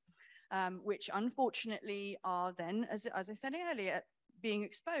tail, which unfortunately are then, as I said earlier, being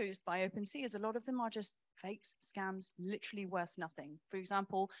exposed by OpenSea, as a lot of them are just fakes, scams, literally worth nothing. For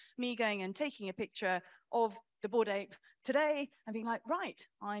example, me going and taking a picture of the Bored Ape today and being like, right,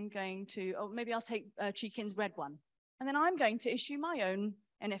 I'm going to, or maybe I'll take Chikin's red one. And then I'm going to issue my own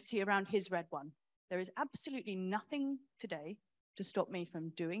NFT around his red one. There is absolutely nothing today to stop me from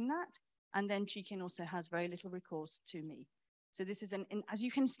doing that. And then Chikin also has very little recourse to me. So this is as you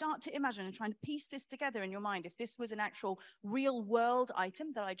can start to imagine and trying to piece this together in your mind, if this was an actual real world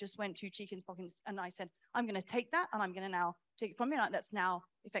item that I just went to Chikin's pockets and I said, I'm going to take that and I'm going to now take it from you, like that's now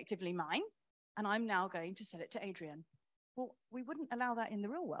effectively mine. And I'm now going to sell it to Adrian. Well, we wouldn't allow that in the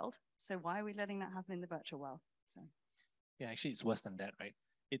real world. So why are we letting that happen in the virtual world? So, yeah, actually it's worse than that, right?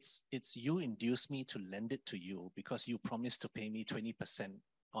 It's you induced me to lend it to you because you promised to pay me 20%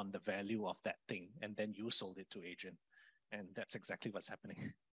 on the value of that thing. And then you sold it to Adrian. And that's exactly what's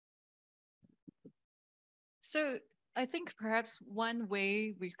happening. So I think perhaps one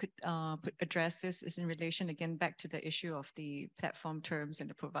way we could address this is in relation, again, back to the issue of the platform terms and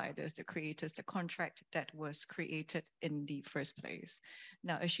the providers, the creators, the contract that was created in the first place.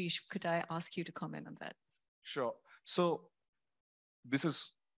 Now, Ashish, could I ask you to comment on that? Sure. So this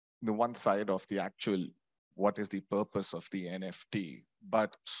is the one side of the actual, what is the purpose of the NFT?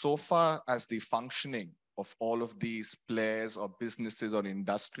 But so far as the functioning of all of these players or businesses or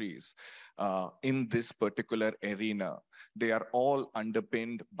industries in this particular arena, they are all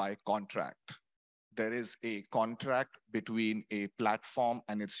underpinned by contract. There is a contract between a platform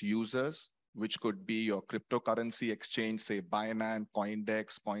and its users, which could be your cryptocurrency exchange, say Binance,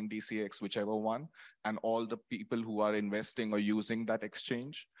 Coindex, CoinDCX, whichever one, and all the people who are investing or using that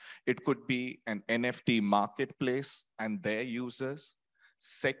exchange. It could be an NFT marketplace and their users.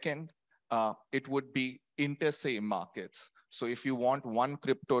 Second, it would be inter-se markets. So if you want one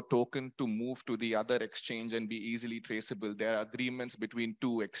crypto token to move to the other exchange and be easily traceable, there are agreements between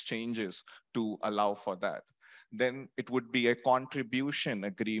 2 exchanges to allow for that. then it would be a contribution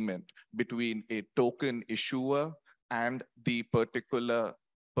agreement between a token issuer and the particular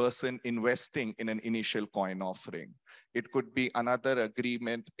person investing in an initial coin offering. It could be another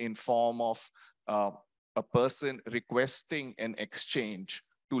agreement in form of a person requesting an exchange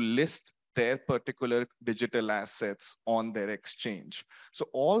to list their particular digital assets on their exchange. So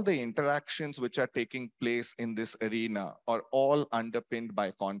all the interactions which are taking place in this arena are all underpinned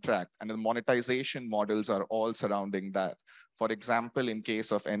by contract, and the monetization models are all surrounding that. For example, in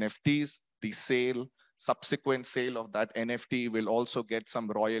case of NFTs, the subsequent sale of that NFT will also get some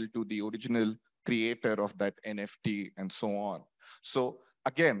royalty to the original creator of that NFT and so on. So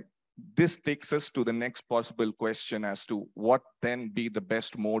again, this takes us to the next possible question as to what then be the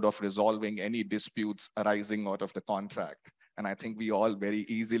best mode of resolving any disputes arising out of the contract. And I think we all very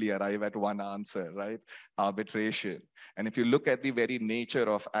easily arrive at one answer, right? Arbitration. And if you look at the very nature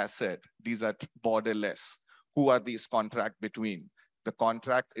of asset, these are borderless. Who are these contracts between? The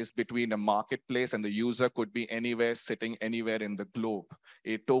contract is between a marketplace, and the user could be anywhere, sitting anywhere in the globe.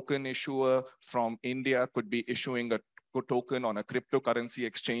 A token issuer from India could be issuing a token on a cryptocurrency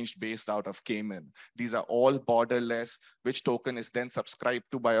exchange based out of Cayman. These are all borderless, which token is then subscribed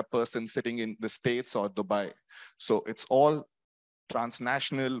to by a person sitting in the States or Dubai. So it's all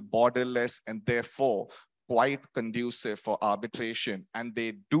transnational, borderless, and therefore quite conducive for arbitration, and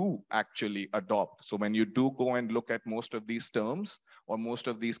they do actually adopt. So when you do go and look at most of these terms, or most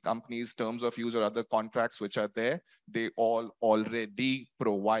of these companies' terms of use or other contracts which are there, they all already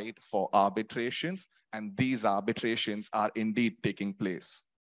provide for arbitrations, and these arbitrations are indeed taking place.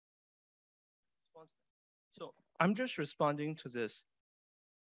 So I'm just responding to this.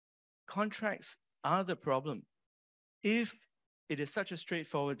 Contracts are the problem. If it is such a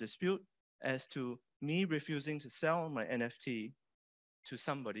straightforward dispute as to me refusing to sell my NFT to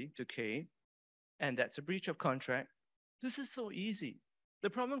somebody, to K, and that's a breach of contract, this is so easy. The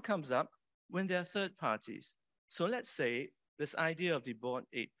problem comes up when there are third parties. So let's say this idea of the bored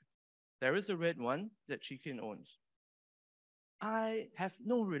ape. There is a red one that Chicken owns. I have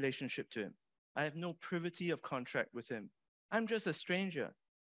no relationship to him. I have no privity of contract with him. I'm just a stranger.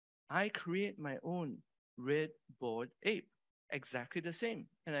 I create my own red bored ape, exactly the same.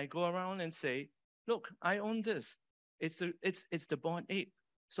 And I go around and say, look, I own this. It's the bored ape.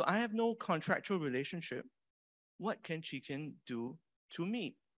 So I have no contractual relationship. What can Chicken do to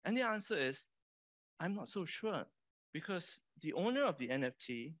me? And the answer is, I'm not so sure, because the owner of the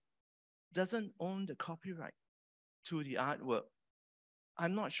NFT doesn't own the copyright to the artwork.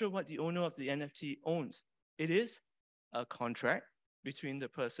 I'm not sure what the owner of the NFT owns. It is a contract between the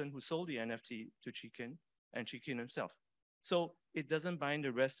person who sold the NFT to Chicken and Chicken himself. So it doesn't bind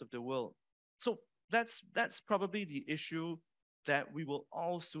the rest of the world. So that's probably the issue that we will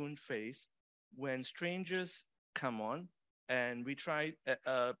all soon face when strangers come on. And we try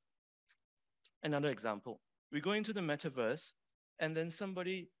another example. We go into the metaverse, and then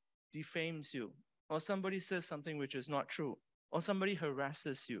somebody defames you, or somebody says something which is not true, or somebody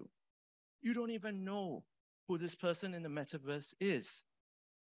harasses you. You don't even know who this person in the metaverse is.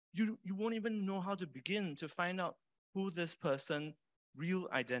 You won't even know how to begin to find out who this person's real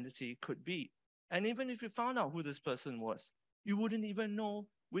identity could be. And even if you found out who this person was, you wouldn't even know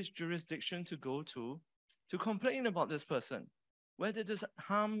which jurisdiction to go to complain about this person. Where did this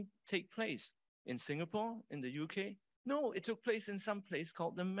harm take place? In Singapore? In the UK? No, it took place in some place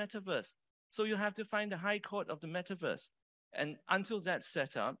called the Metaverse. So you have to find the High Court of the Metaverse. And until that's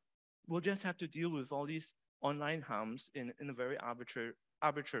set up, we'll just have to deal with all these online harms in a very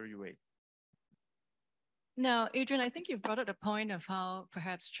arbitrary way. Now, Adrian, I think you've brought up the point of how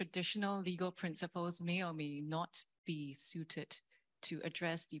perhaps traditional legal principles may or may not be suited to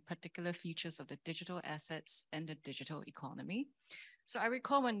address the particular features of the digital assets and the digital economy. So I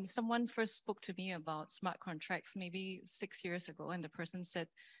recall when someone first spoke to me about smart contracts maybe 6 years ago, and the person said,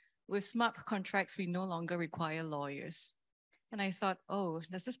 with smart contracts, we no longer require lawyers. And I thought, oh,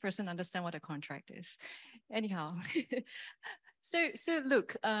 does this person understand what a contract is? Anyhow, so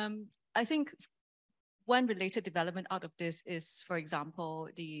look, I think one related development out of this is, for example,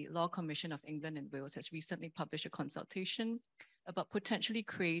 the Law Commission of England and Wales has recently published a consultation about potentially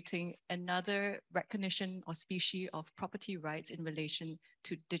creating another recognition or species of property rights in relation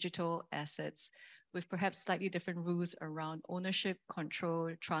to digital assets, with perhaps slightly different rules around ownership,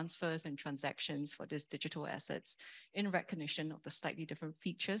 control, transfers, and transactions for these digital assets in recognition of the slightly different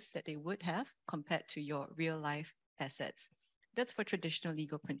features that they would have compared to your real life assets. That's for traditional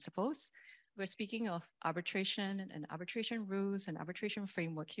legal principles. We're speaking of arbitration and arbitration rules and arbitration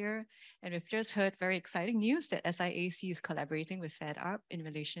framework here. And we've just heard very exciting news that SIAC is collaborating with FedArb in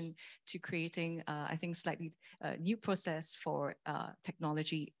relation to creating, I think, slightly new process for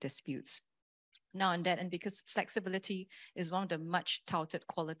technology disputes. Now on that, and because flexibility is one of the much touted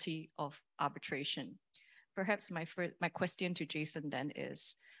quality of arbitration, perhaps my question to Jason then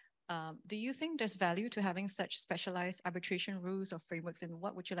is, do you think there's value to having such specialized arbitration rules or frameworks, and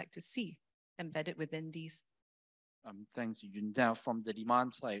what would you like to see embedded within these? Thanks, Eugene. Now, from the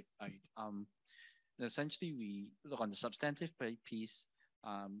demand side, essentially we look on the substantive piece.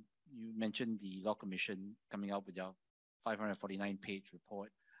 You mentioned the Law Commission coming out with their 549-page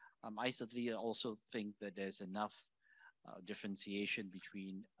report. I certainly also think that there's enough differentiation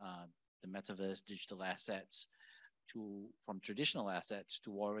between the metaverse digital assets from traditional assets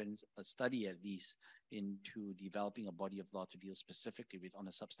to warrant a study at least into developing a body of law to deal specifically with on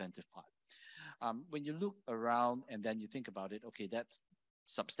a substantive part. When you look around and then you think about it, okay, that's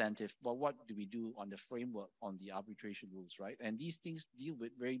substantive, but what do we do on the framework on the arbitration rules, right? And these things deal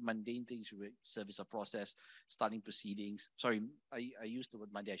with very mundane things with service of process, starting proceedings. Sorry, I used the word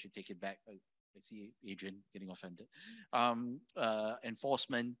Monday, I should take it back. I see Adrian getting offended.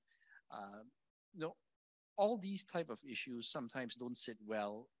 Enforcement, all these type of issues sometimes don't sit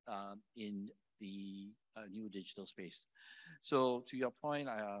well in the new digital space. So to your point,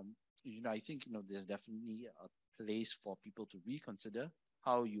 I think there's definitely a place for people to reconsider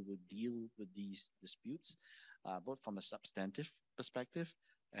how you would deal with these disputes, both from a substantive perspective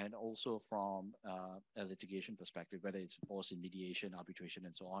and also from a litigation perspective, whether it's forced in mediation, arbitration,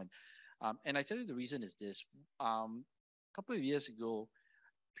 and so on. And I tell you the reason is this. A couple of years ago,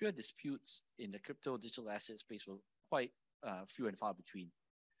 pure disputes in the crypto digital asset space were quite few and far between.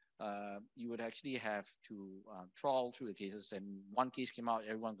 You would actually have to trawl through the cases, and one case came out,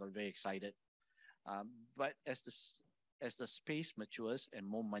 everyone got very excited. But as the space matures and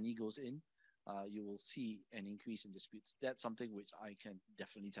more money goes in, you will see an increase in disputes. That's something which I can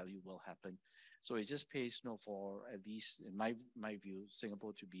definitely tell you will happen. So it just pays for, at least in my view,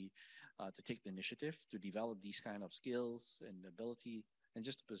 Singapore to take the initiative to develop these kind of skills and ability, and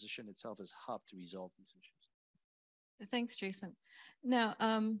just to position itself as a hub to resolve these issues. Thanks, Jason. Now,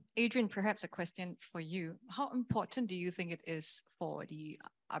 Adrian, perhaps a question for you. How important do you think it is for the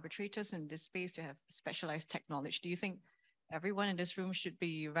arbitrators in this space to have specialized tech knowledge? Do you think everyone in this room should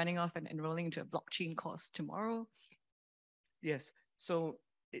be running off and enrolling into a blockchain course tomorrow? Yes, so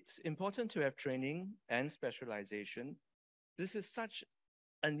it's important to have training and specialization. This is such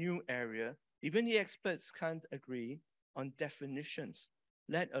a new area. Even the experts can't agree on definitions,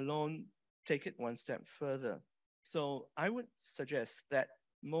 let alone take it one step further. So I would suggest that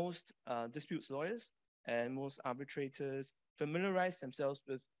most disputes lawyers and most arbitrators familiarize themselves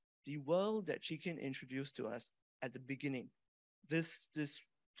with the world that Chee Kin introduced to us at the beginning. This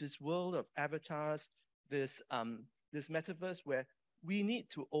world of avatars, this metaverse where we need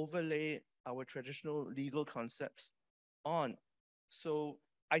to overlay our traditional legal concepts on. So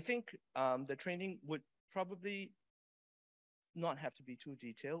I think the training would probably not have to be too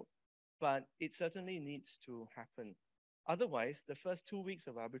detailed, but it certainly needs to happen. Otherwise, the first 2 weeks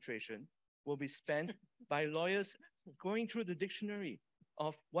of arbitration will be spent by lawyers going through the dictionary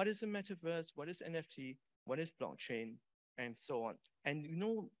of what is a metaverse, what is NFT, what is blockchain, and so on. And you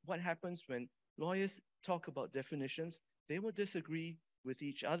know what happens when lawyers talk about definitions? They will disagree with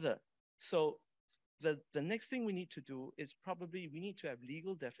each other. So the next thing we need to do is probably we need to have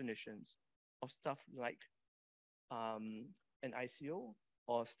legal definitions of stuff like an ICO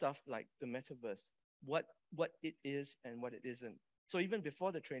or stuff like the metaverse, what it is and what it isn't. So even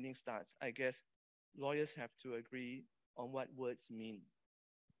before the training starts, I guess lawyers have to agree on what words mean.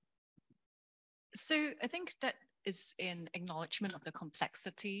 So I think that is in acknowledgement of the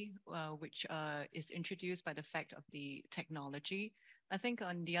complexity, which is introduced by the fact of the technology. I think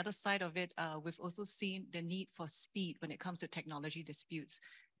on the other side of it, we've also seen the need for speed when it comes to technology disputes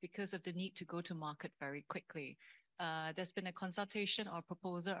because of the need to go to market very quickly. There's been a consultation or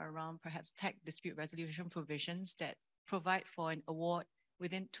proposal around perhaps tech dispute resolution provisions that provide for an award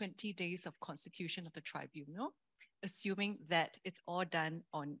within 20 days of constitution of the tribunal, assuming that it's all done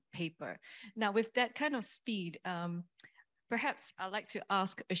on paper. Now, with that kind of speed, perhaps I'd like to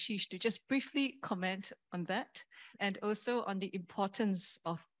ask Ashish to just briefly comment on that and also on the importance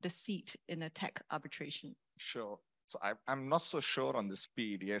of the seat in a tech arbitration. Sure. So I'm not so sure on the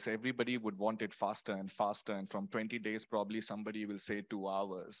speed. Yes, everybody would want it faster and faster. And from 20 days, probably somebody will say 2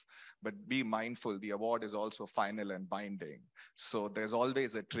 hours. But be mindful, the award is also final and binding. So there's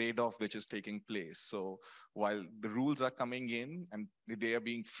always a trade-off which is taking place. So while the rules are coming in and they are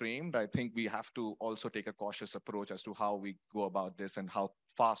being framed, I think we have to also take a cautious approach as to how we go about this and how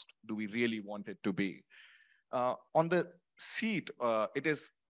fast do we really want it to be. On the seat, it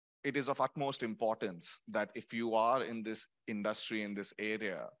is of utmost importance that if you are in this industry, in this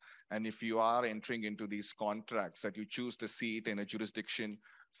area, and if you are entering into these contracts, that you choose the seat in a jurisdiction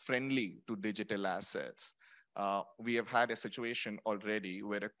friendly to digital assets. We have had a situation already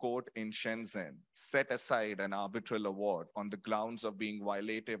where a court in Shenzhen set aside an arbitral award on the grounds of being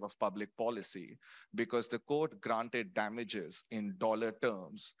violative of public policy because the court granted damages in dollar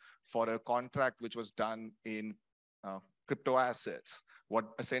terms for a contract which was done in crypto assets. What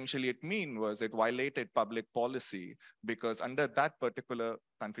essentially it mean was it violated public policy because under that particular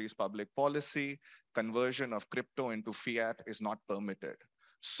country's public policy, conversion of crypto into fiat is not permitted.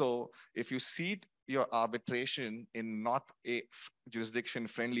 So if you seat your arbitration in not a jurisdiction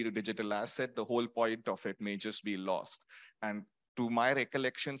friendly to digital asset, the whole point of it may just be lost. And to my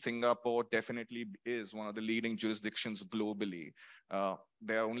recollection, Singapore definitely is one of the leading jurisdictions globally.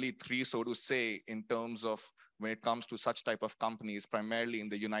 There are only 3, so to say, in terms of when it comes to such type of companies, primarily in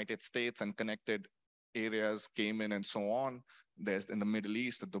the United States and connected areas, Cayman and so on. There's in the Middle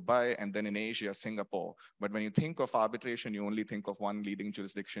East, Dubai, and then in Asia, Singapore. But when you think of arbitration, you only think of one leading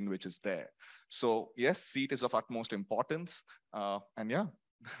jurisdiction, which is there. So yes, seat is of utmost importance. And yeah.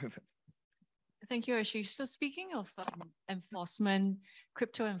 Thank you, Ashish. So speaking of enforcement,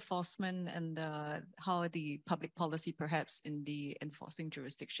 crypto enforcement, and how the public policy perhaps in the enforcing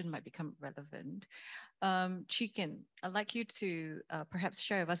jurisdiction might become relevant, Chikin, I'd like you to perhaps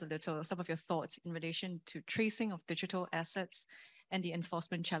share with us a little some of your thoughts in relation to tracing of digital assets and the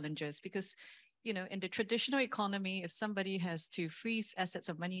enforcement challenges. Because, you know, in the traditional economy, if somebody has to freeze assets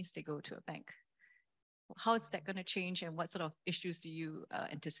or monies, they go to a bank. How is that going to change, and what sort of issues do you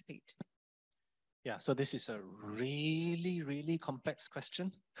anticipate? Yeah, so this is a really, really complex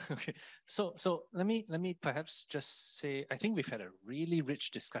question. Okay, so let me perhaps just say, I think we've had a really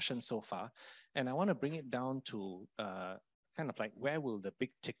rich discussion so far, and I want to bring it down to kind of like where will the big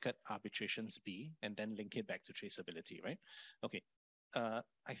ticket arbitrations be, and then link it back to traceability, right? Okay,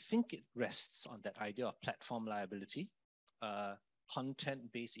 I think it rests on that idea of platform liability,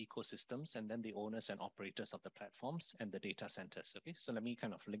 content-based ecosystems, and then the owners and operators of the platforms and the data centers. Okay, so let me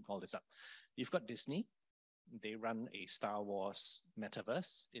kind of link all this up. You've got Disney. They run a Star Wars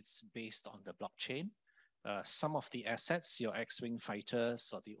metaverse. It's based on the blockchain. Some of the assets, your X-Wing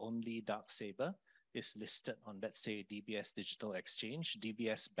fighters or the only Darksaber, is listed on, let's say, DBS Digital Exchange.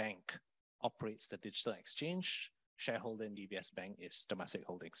 DBS Bank operates the digital exchange. Shareholder in DBS Bank is Temasek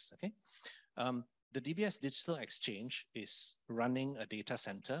Holdings. Okay. The DBS Digital Exchange is running a data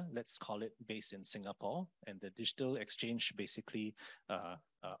center, let's call it based in Singapore, and the digital exchange basically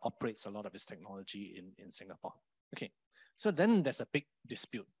operates a lot of its technology in Singapore. Okay, so then there's a big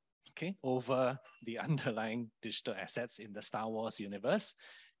dispute, okay, over the underlying digital assets in the Star Wars universe,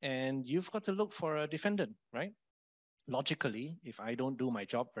 and you've got to look for a defendant, right? Logically, if I don't do my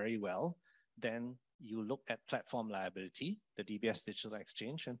job very well, then you look at platform liability, the DBS Digital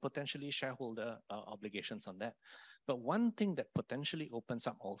Exchange, and potentially shareholder obligations on that. But one thing that potentially opens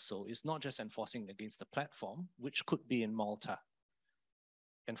up also is not just enforcing against the platform, which could be in Malta,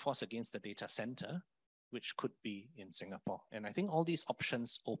 enforce against the data center, which could be in Singapore. And I think all these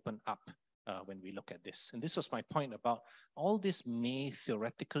options open up when we look at this. And this was my point about all this may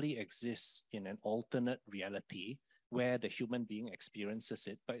theoretically exist in an alternate reality where the human being experiences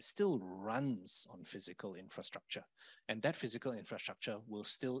it, but it still runs on physical infrastructure. And that physical infrastructure will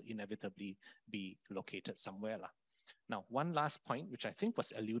still inevitably be located somewhere. Now, one last point, which I think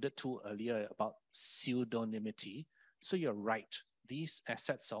was alluded to earlier about pseudonymity. So you're right, these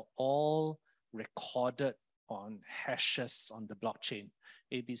assets are all recorded on hashes on the blockchain,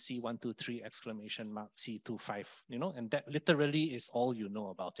 ABC123 exclamation mark C25, you know, and that literally is all you know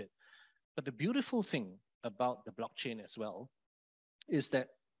about it. But the beautiful thing about the blockchain as well is that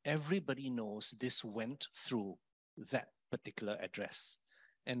everybody knows this went through that particular address.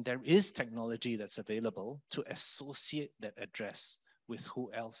 And there is technology that's available to associate that address with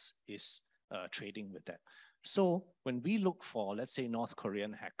who else is trading with that. So when we look for, let's say, North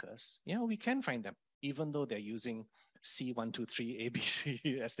Korean hackers, you know, we can find them, even though they're using C123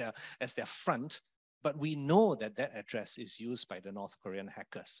 ABC as their front. But we know that that address is used by the North Korean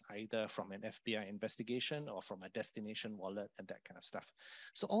hackers, either from an FBI investigation or from a destination wallet and that kind of stuff.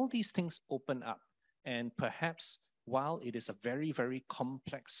 So all these things open up And perhaps while it is a very, very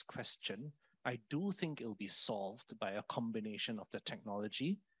complex question, I do think it'll be solved by a combination of the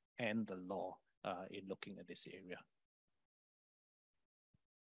technology and the law in looking at this area.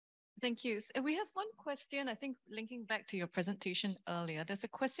 Thank you. So we have one question, I think, linking back to your presentation earlier. There's a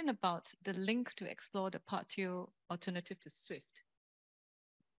question about the link to explore the Part 2 alternative to SWIFT.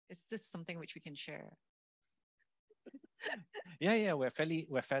 Is this something which we can share? Yeah, we're fairly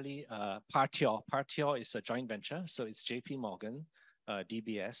Partio. Partio is a joint venture, so it's JP Morgan,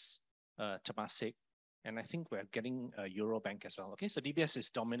 DBS, Temasek, and I think we're getting a Eurobank as well. Okay, so DBS is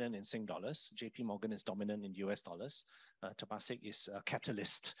dominant in Sing dollars, JP Morgan is dominant in US dollars, Temasek is a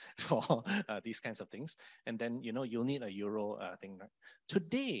catalyst for these kinds of things, and then you'll need a Euro thing. Right?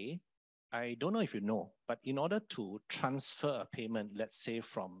 Today, I don't know if you know, but in order to transfer a payment, let's say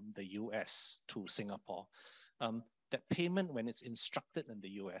from the US to Singapore, that payment, when it's instructed in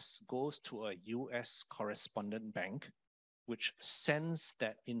the US, goes to a US correspondent bank, which sends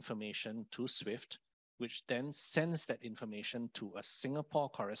that information to SWIFT, which then sends that information to a Singapore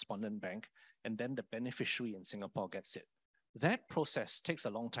correspondent bank, and then the beneficiary in Singapore gets it. That process takes a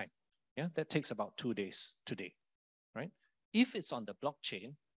long time. Yeah, that takes about 2 days today, right? If it's on the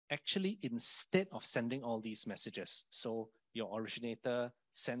blockchain, actually, instead of sending all these messages, so your originator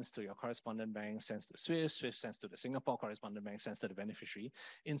sends to your correspondent bank, sends to SWIFT, SWIFT sends to the Singapore correspondent bank, sends to the beneficiary.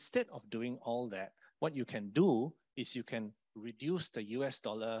 Instead of doing all that, what you can do is you can reduce the US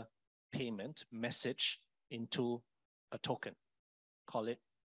dollar payment message into a token, call it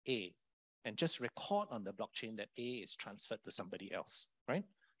A, and just record on the blockchain that A is transferred to somebody else, right?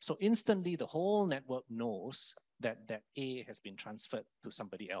 So instantly the whole network knows that that A has been transferred to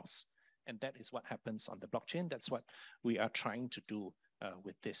somebody else. And that is what happens on the blockchain. That's what we are trying to do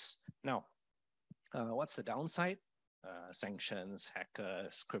with this. Now, what's the downside? Sanctions,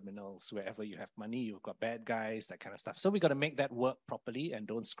 hackers, criminals, wherever you have money, you've got bad guys, that kind of stuff. So we got to make that work properly and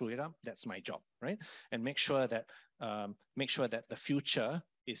don't screw it up. That's my job, right? And make sure that the future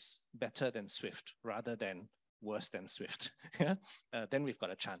is better than SWIFT rather than worse than SWIFT. Then we've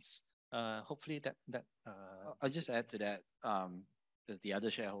got a chance. Hopefully that. I'll just add to that. As the other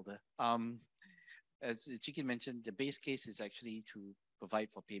shareholder, as Chikin mentioned, the base case is actually to provide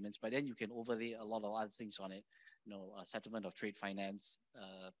for payments, but then you can overlay a lot of other things on it. Settlement of trade finance,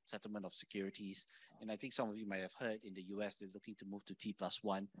 settlement of securities. And I think some of you might have heard in the US, they're looking to move to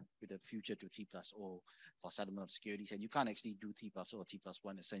T+1 with a future to T+0 for settlement of securities. And you can't actually do T+0 or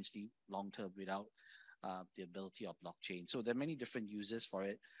T+1 essentially long-term without the ability of blockchain. So there are many different uses for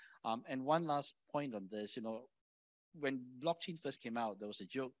it. And one last point on this, when blockchain first came out, there was a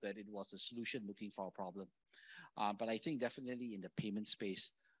joke that it was a solution looking for a problem. But I think definitely in the payment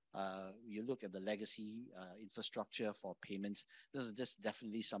space, you look at the legacy infrastructure for payments, this is just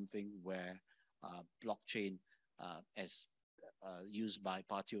definitely something where blockchain as used by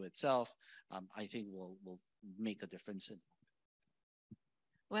Partio itself, I think will make a difference in.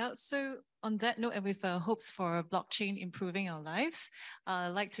 Well, so on that note, and with hopes for blockchain improving our lives, I'd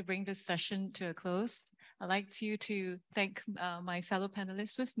like to bring this session to a close. I'd like to thank my fellow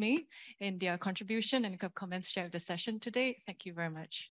panelists with me in their contribution and comments shared with the session today. Thank you very much.